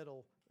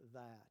settle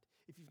that.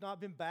 If you've not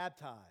been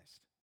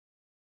baptized,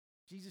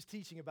 Jesus'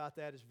 teaching about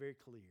that is very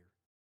clear.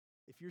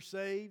 If you're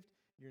saved,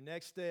 your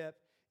next step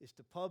is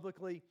to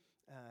publicly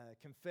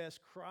confess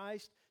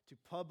Christ, to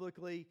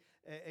publicly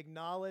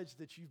acknowledge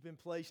that you've been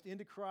placed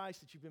into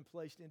Christ, that you've been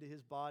placed into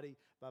his body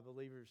by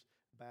believers'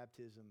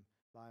 baptism,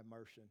 by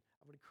immersion.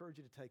 I would encourage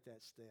you to take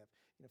that step.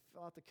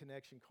 Fill out the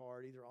connection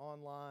card, either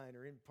online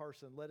or in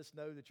person. Let us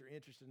know that you're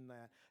interested in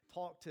that.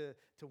 Talk to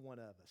one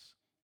of us.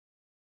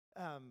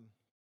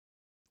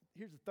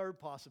 Here's the third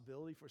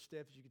possibility for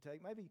steps you can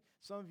take. Maybe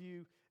some of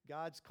you,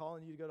 God's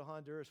calling you to go to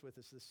Honduras with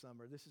us this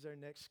summer. This is our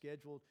next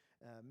scheduled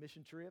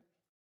mission trip.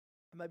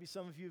 Maybe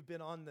some of you have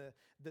been on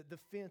the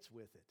fence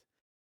with it.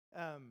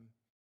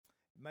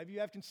 Maybe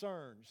you have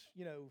concerns.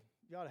 You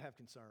ought to have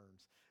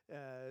concerns.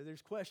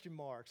 There's question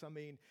marks.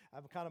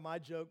 My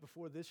joke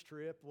before this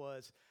trip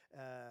was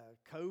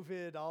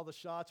COVID, all the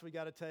shots we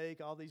got to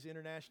take, all these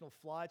international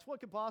flights. What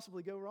could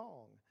possibly go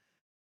wrong?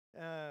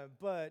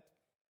 But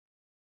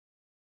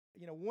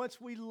once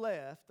we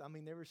left,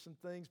 there were some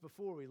things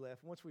before we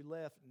left. Once we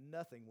left,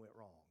 nothing went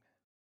wrong.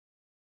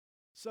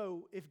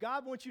 So if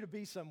God wants you to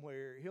be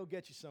somewhere, he'll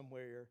get you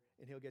somewhere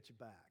and he'll get you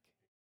back.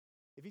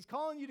 If he's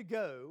calling you to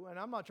go, and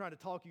I'm not trying to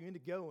talk you into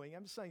going,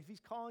 I'm just saying if he's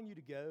calling you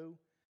to go,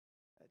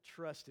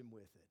 trust him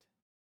with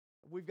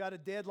it. We've got a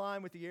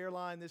deadline with the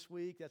airline this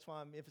week. That's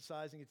why I'm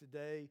emphasizing it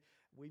today.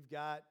 We've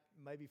got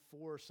maybe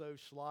 4 or so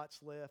slots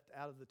left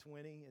out of the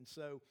 20. And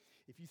so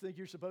if you think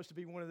you're supposed to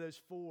be one of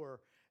those 4,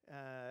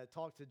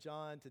 talk to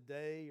John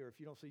today, or if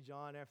you don't see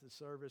John after the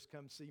service,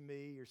 come see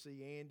me or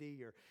see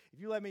Andy, or if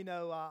you let me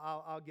know,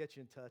 I'll get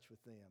you in touch with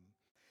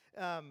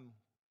them.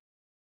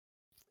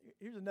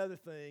 Here's another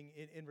thing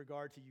in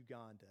regard to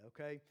Uganda,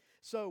 okay?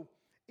 So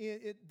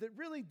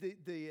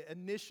the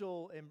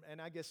initial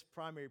and I guess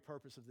primary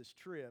purpose of this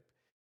trip,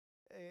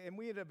 and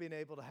we ended up being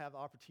able to have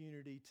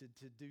opportunity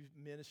to do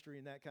ministry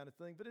and that kind of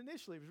thing, but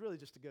initially it was really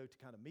just to go to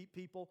kind of meet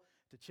people,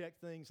 to check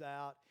things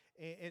out,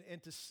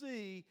 and to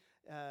see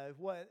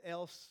what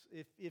else,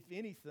 if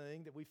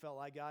anything, that we felt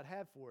like God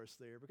had for us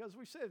there. Because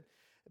we said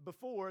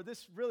before,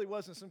 this really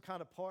wasn't some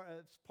kind of part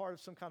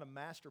of some kind of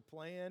master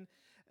plan.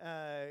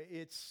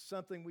 It's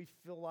something we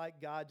feel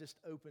like God just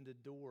opened a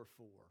door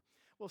for.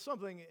 Well,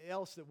 something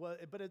else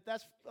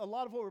that's a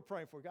lot of what we're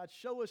praying for. God,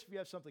 show us if you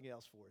have something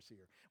else for us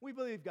here. We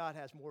believe God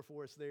has more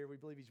for us there. We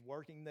believe he's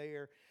working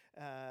there.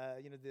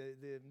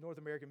 The North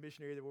American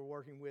missionary that we're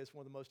working with is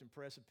one of the most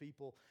impressive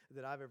people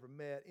that I've ever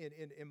met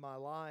in my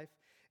life.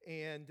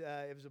 And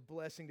it was a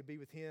blessing to be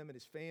with him and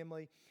his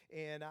family.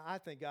 And I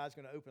think God's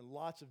going to open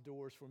lots of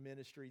doors for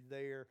ministry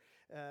there.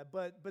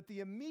 But the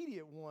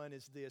immediate one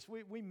is this.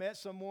 We met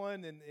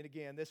someone, and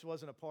again, this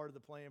wasn't a part of the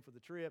plan for the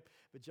trip,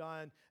 but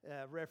John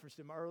referenced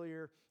him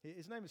earlier.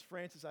 His name is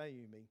Francis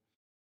Ayumi.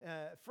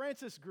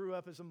 Francis grew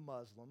up as a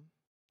Muslim,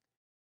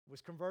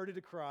 was converted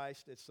to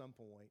Christ at some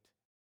point,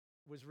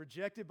 was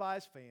rejected by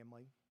his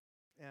family,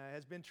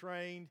 has been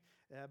trained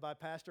by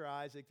Pastor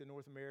Isaac, the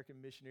North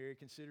American missionary,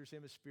 considers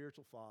him a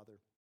spiritual father.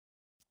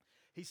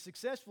 He's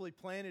successfully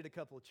planted a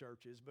couple of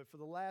churches, but for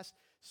the last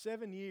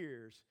 7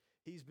 years,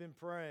 he's been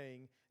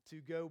praying to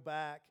go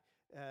back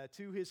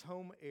to his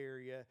home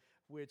area,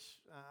 which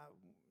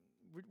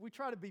we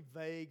try to be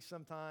vague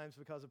sometimes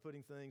because of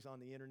putting things on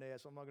the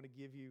internet, so I'm not going to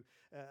give you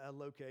a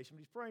location. But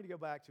he's praying to go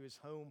back to his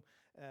home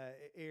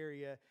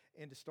area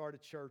and to start a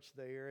church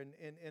there.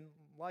 And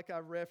like I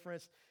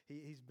referenced,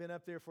 he's been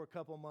up there for a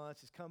couple of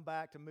months. He's come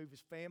back to move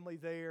his family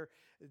there.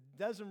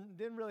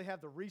 Didn't really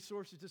have the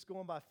resources, just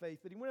going by faith.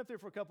 But he went up there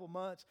for a couple of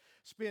months,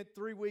 spent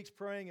 3 weeks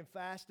praying and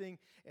fasting,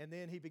 and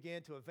then he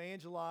began to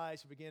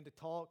evangelize. He began to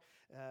talk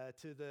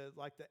to the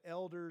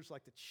elders,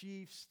 like the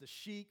chiefs, the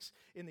sheiks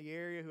in the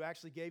area, who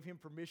actually gave him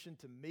permission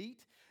to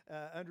meet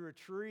under a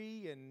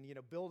tree and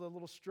build a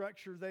little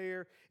structure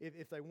there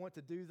if they want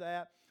to do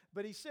that.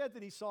 But he said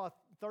that he saw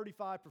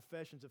 35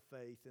 professions of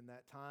faith in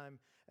that time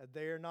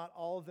there. Not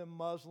all of them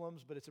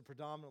Muslims, but it's a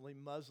predominantly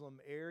Muslim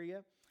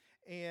area.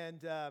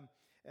 And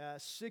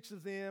 6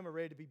 of them are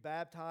ready to be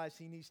baptized.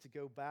 He needs to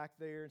go back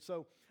there. And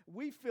so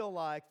we feel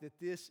like that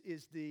this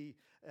is the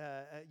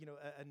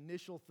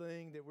initial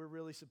thing that we're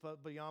really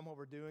supposed, beyond what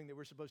we're doing, that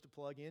we're supposed to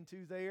plug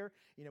into there.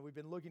 We've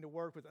been looking to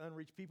work with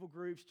unreached people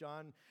groups.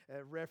 John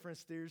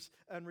referenced there's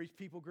unreached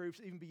people groups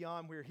even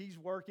beyond where he's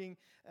working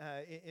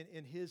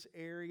in his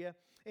area.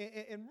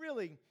 And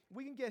really,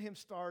 we can get him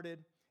started.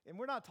 And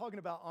we're not talking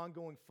about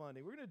ongoing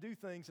funding. We're going to do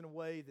things in a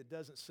way that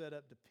doesn't set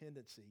up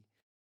dependency.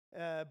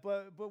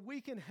 But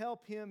we can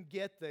help him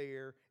get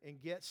there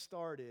and get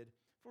started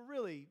for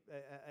really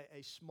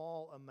a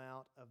small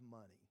amount of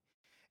money.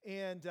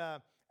 And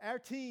our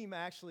team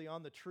actually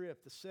on the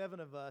trip, the 7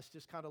 of us,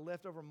 just kind of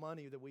leftover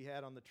money that we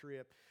had on the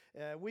trip,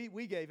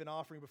 we gave an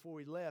offering before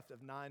we left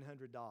of $900.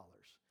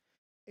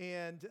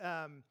 And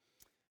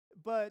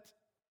but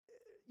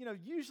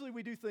usually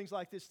we do things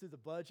like this through the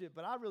budget,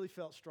 but I really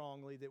felt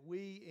strongly that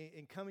we,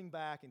 in coming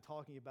back and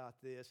talking about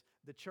this,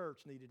 the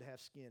church needed to have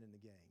skin in the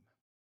game.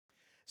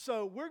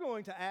 So we're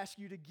going to ask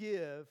you to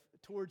give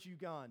towards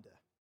Uganda.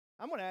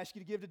 I'm going to ask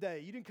you to give today.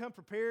 You didn't come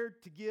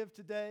prepared to give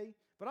today,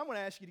 but I'm going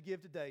to ask you to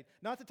give today.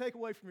 Not to take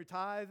away from your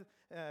tithe.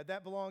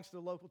 That belongs to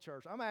the local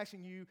church. I'm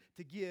asking you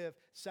to give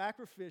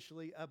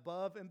sacrificially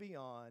above and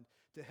beyond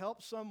to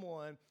help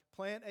someone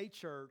plant a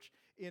church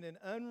in an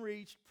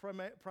unreached,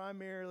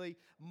 primarily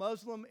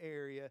Muslim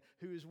area,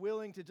 who is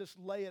willing to just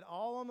lay it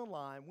all on the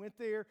line, went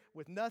there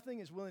with nothing,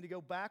 is willing to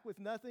go back with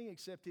nothing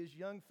except his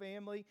young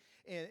family,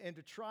 and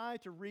to try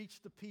to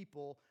reach the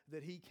people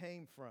that he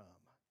came from.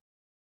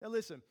 Now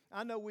listen,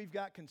 I know we've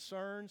got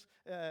concerns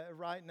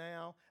right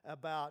now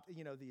about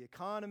the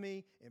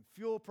economy and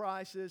fuel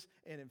prices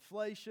and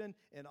inflation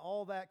and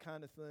all that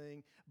kind of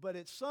thing, but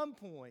at some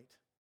point,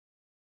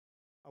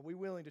 are we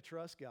willing to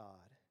trust God?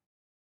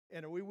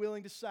 And are we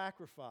willing to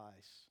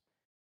sacrifice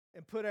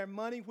and put our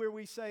money where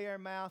we say our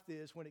mouth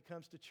is when it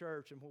comes to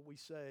church and what we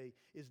say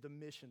is the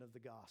mission of the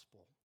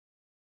gospel?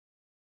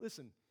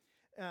 Listen,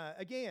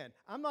 again,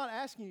 I'm not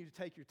asking you to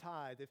take your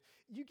tithe. If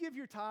you give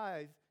your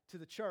tithe to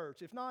the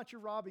church, if not,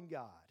 you're robbing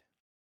God.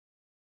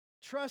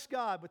 Trust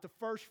God with the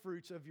first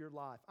fruits of your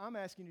life. I'm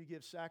asking you to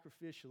give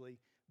sacrificially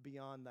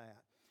beyond that.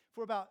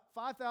 For about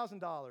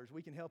 $5,000,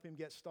 we can help him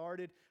get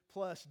started,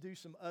 plus do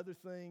some other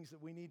things that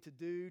we need to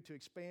do to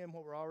expand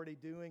what we're already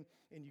doing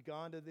in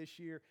Uganda this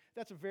year.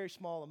 That's a very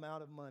small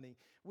amount of money.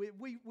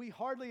 We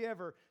hardly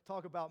ever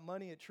talk about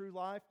money at True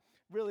Life.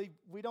 Really,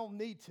 we don't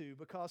need to,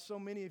 because so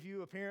many of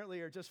you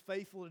apparently are just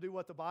faithful to do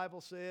what the Bible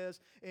says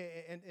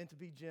and to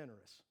be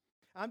generous.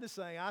 I'm just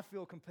saying I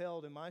feel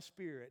compelled in my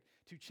spirit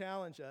to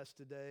challenge us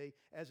today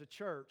as a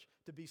church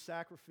to be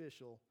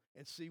sacrificial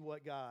and see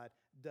what God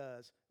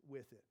does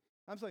with it.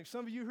 I'm saying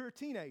some of you who are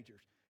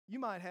teenagers, you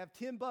might have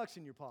 $10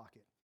 in your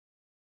pocket.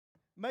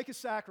 Make a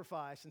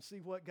sacrifice and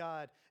see what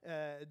God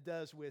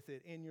does with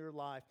it in your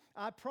life.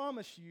 I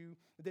promise you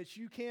that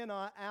you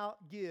cannot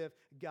outgive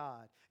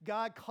God.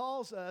 God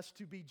calls us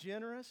to be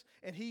generous,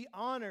 and He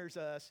honors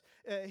us.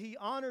 He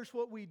honors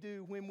what we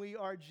do when we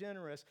are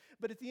generous.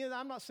 But at the end,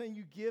 I'm not saying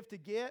you give to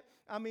get.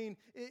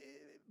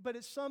 But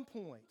at some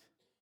point,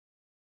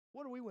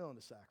 what are we willing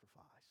to sacrifice?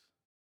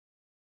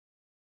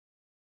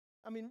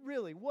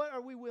 Really, what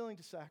are we willing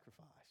to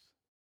sacrifice?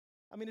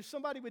 If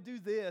somebody would do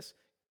this,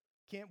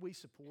 can't we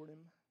support him?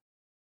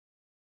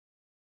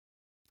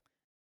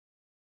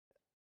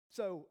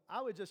 So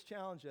I would just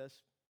challenge us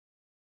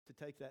to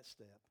take that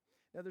step.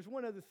 Now, there's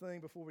one other thing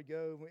before we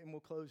go, and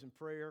we'll close in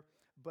prayer.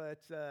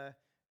 But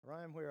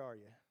Ryan, where are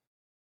you?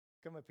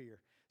 Come up here.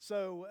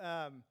 So,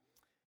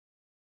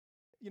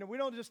 we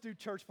don't just do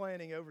church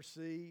planting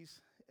overseas.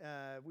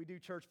 We do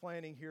church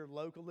planting here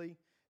locally.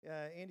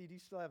 Andy, do you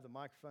still have the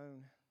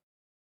microphone?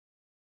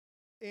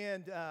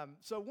 And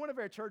so one of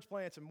our church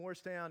plants in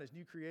Morristown is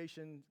New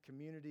Creation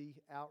Community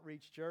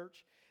Outreach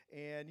Church.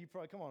 And you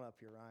probably, come on up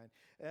here,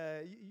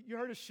 Ryan. You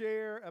heard us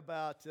share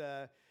about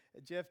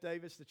Jeff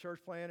Davis, the church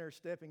planter,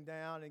 stepping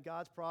down. In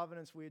God's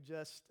providence, we had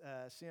just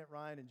sent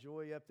Ryan and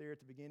Joy up there at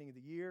the beginning of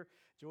the year.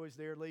 Joy's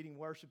there leading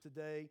worship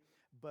today.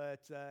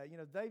 But,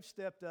 they've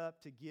stepped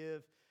up to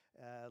give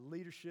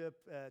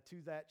leadership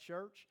to that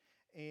church.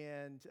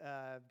 And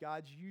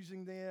God's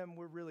using them.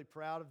 We're really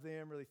proud of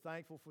them, really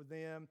thankful for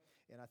them.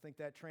 And I think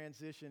that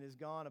transition has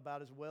gone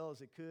about as well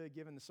as it could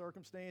given the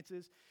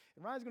circumstances.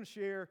 And Ryan's going to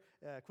share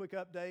a quick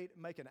update,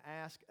 make an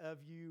ask of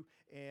you,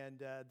 and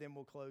then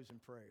we'll close in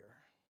prayer.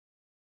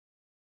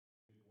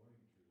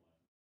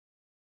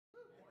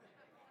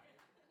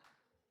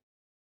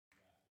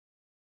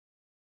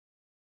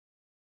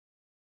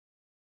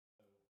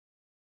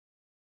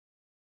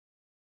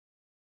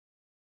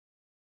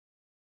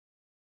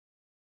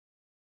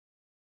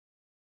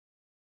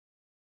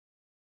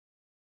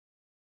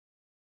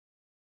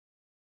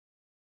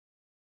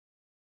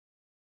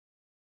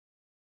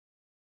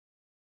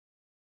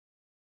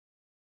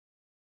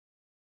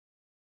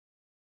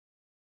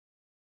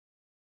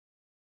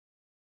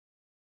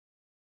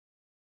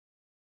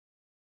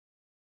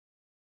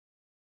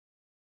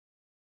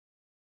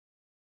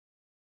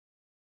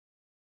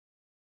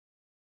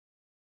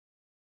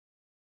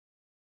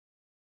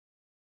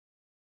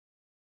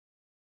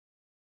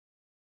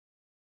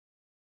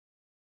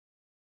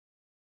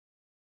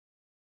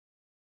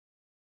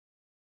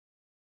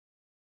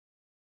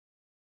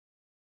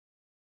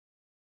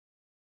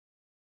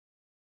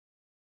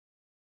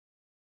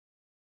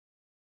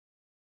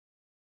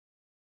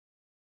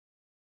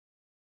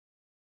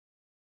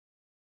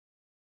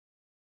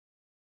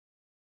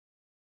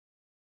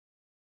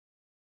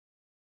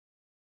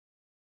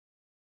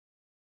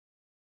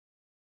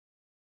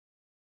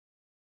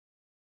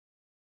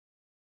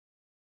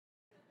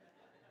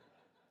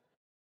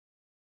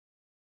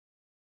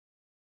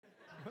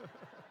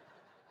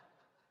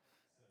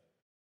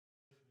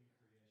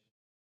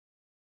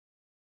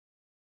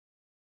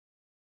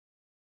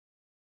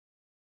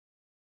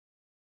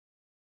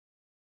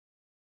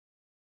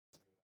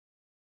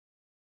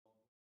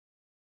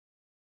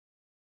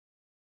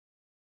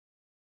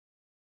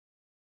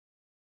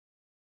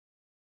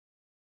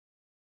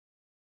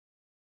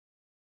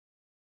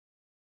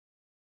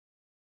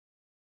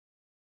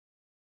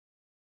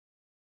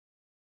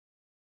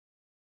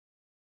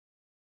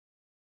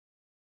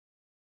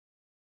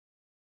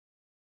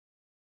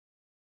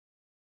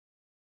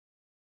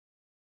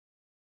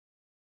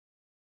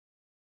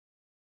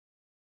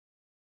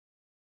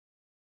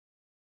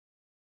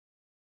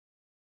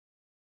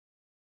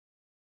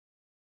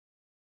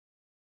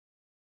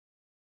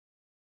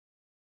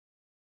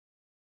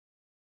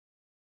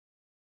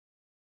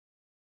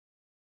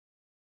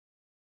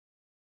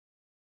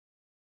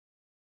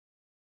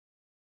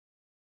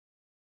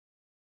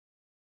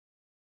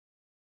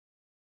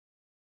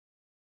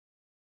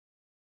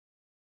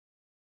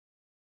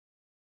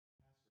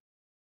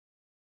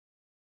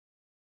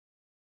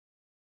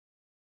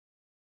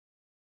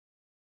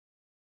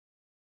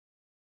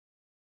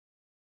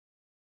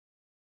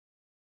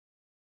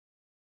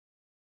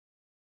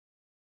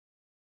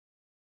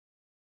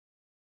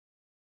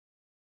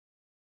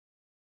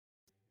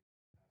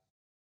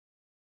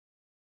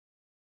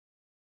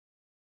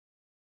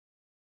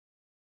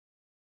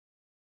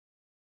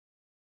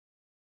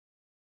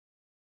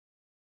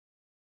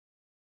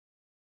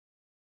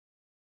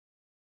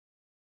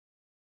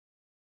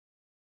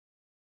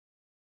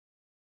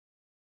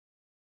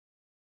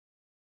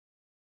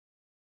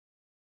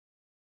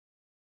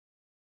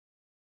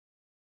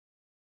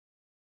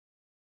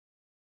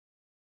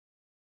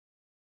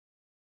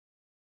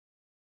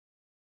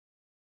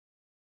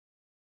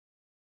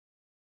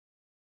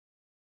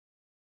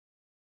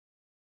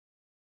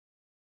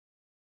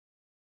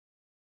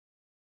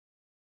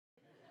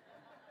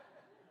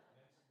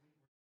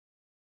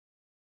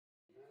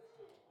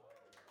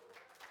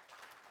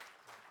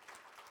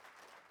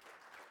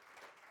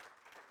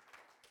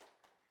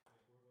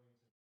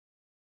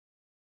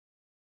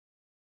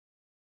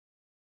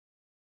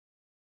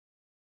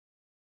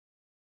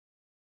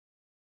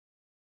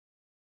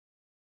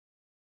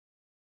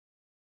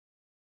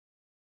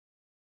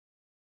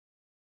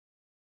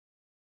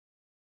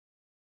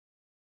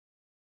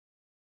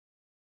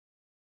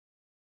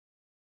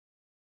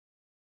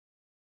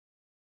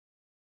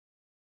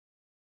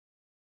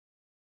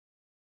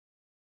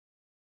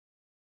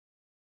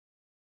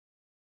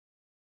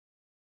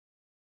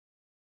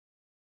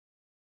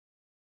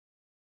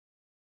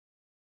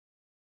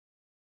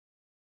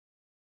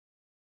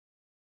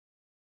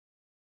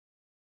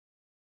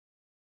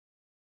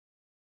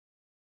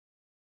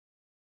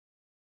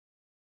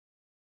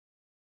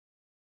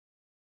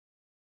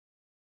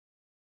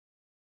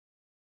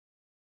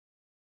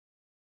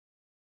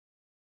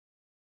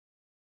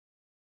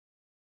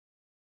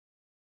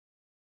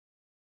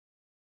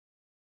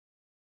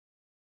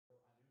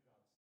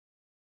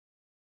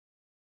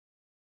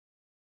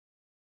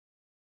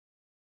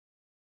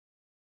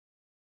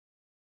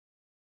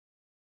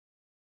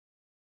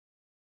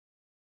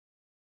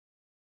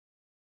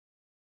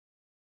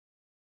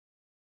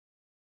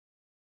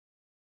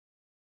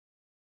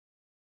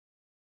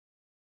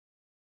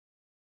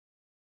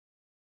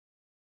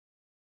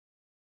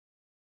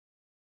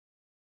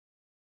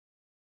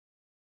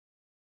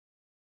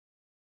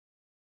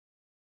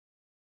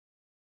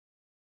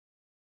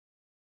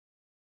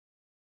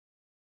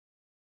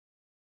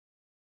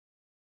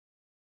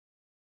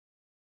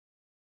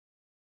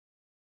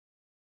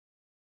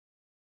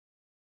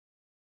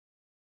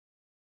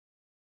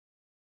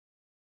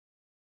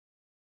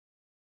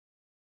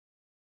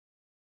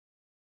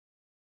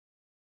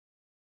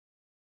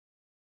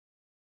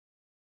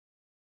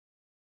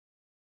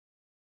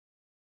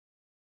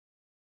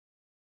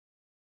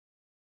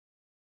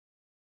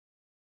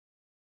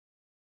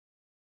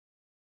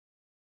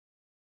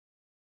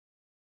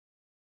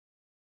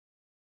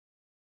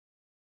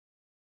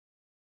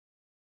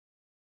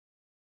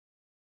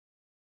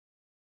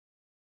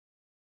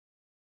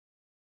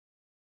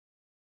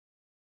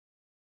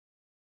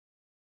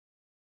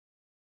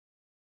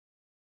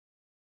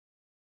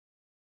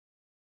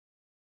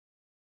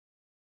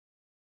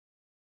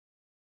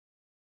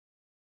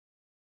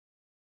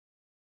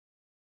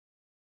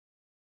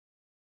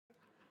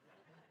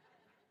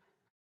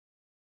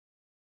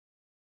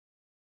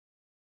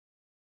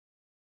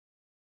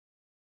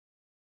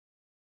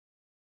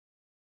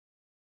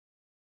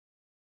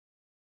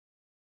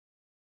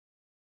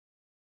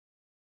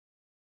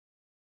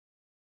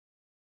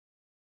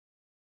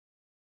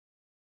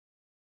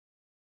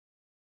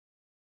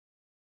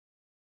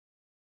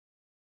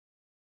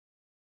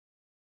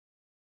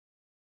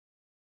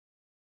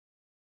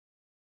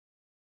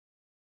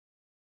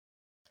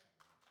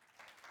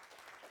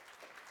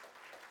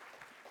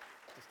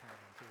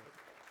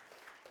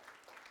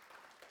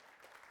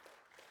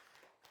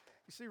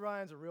 You see,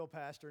 Ryan's a real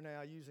pastor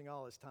now, using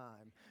all his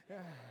time.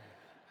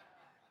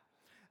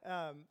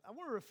 I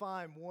want to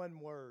refine one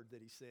word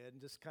that he said and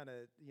just kind of,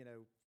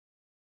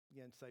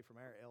 again, say from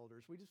our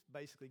elders, we just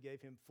basically gave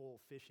him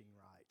full fishing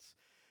rights.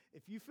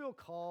 If you feel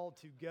called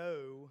to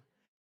go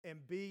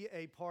and be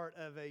a part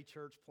of a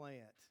church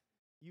plant,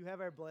 you have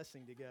our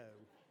blessing to go.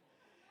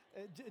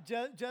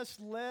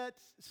 Just let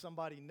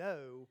somebody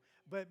know,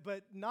 but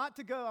not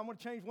to go. I'm going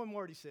to change one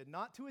word he said,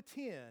 not to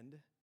attend,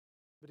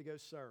 but to go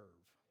serve,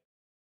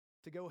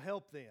 to go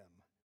help them,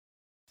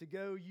 to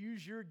go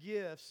use your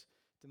gifts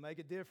to make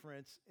a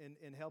difference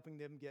in helping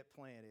them get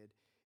planted.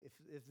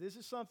 If this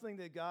is something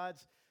that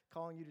God's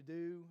calling you to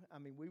do, I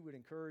mean, we would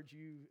encourage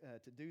you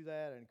to do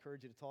that. I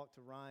encourage you to talk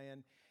to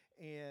Ryan.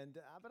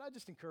 But I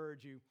just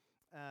encourage you,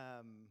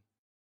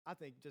 I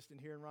think just in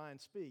hearing Ryan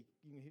speak,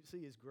 you can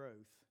see his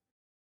growth.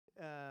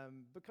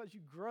 Because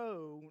you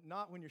grow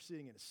not when you're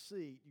sitting in a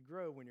seat, you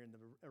grow when you're in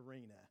the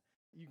arena.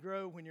 You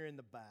grow when you're in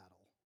the battle.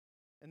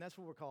 And that's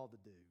what we're called to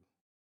do.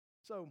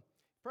 So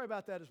pray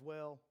about that as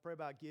well. Pray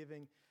about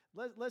giving.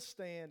 Let's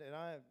stand, and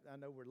I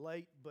know we're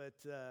late, but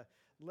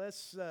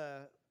let's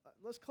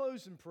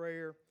close in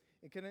prayer.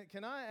 And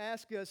can I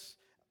ask us,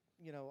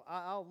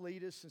 I'll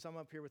lead us since I'm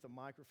up here with a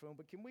microphone,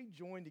 but can we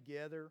join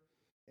together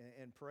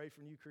and pray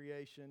for new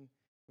creation?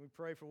 Can we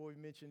pray for what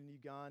we mentioned in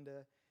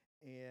Uganda?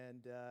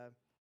 And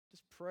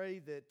just pray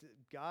that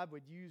God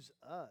would use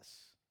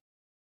us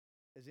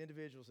as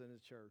individuals in the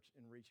church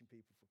in reaching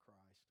people for Christ.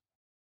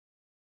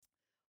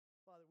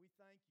 Father, we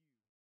thank you.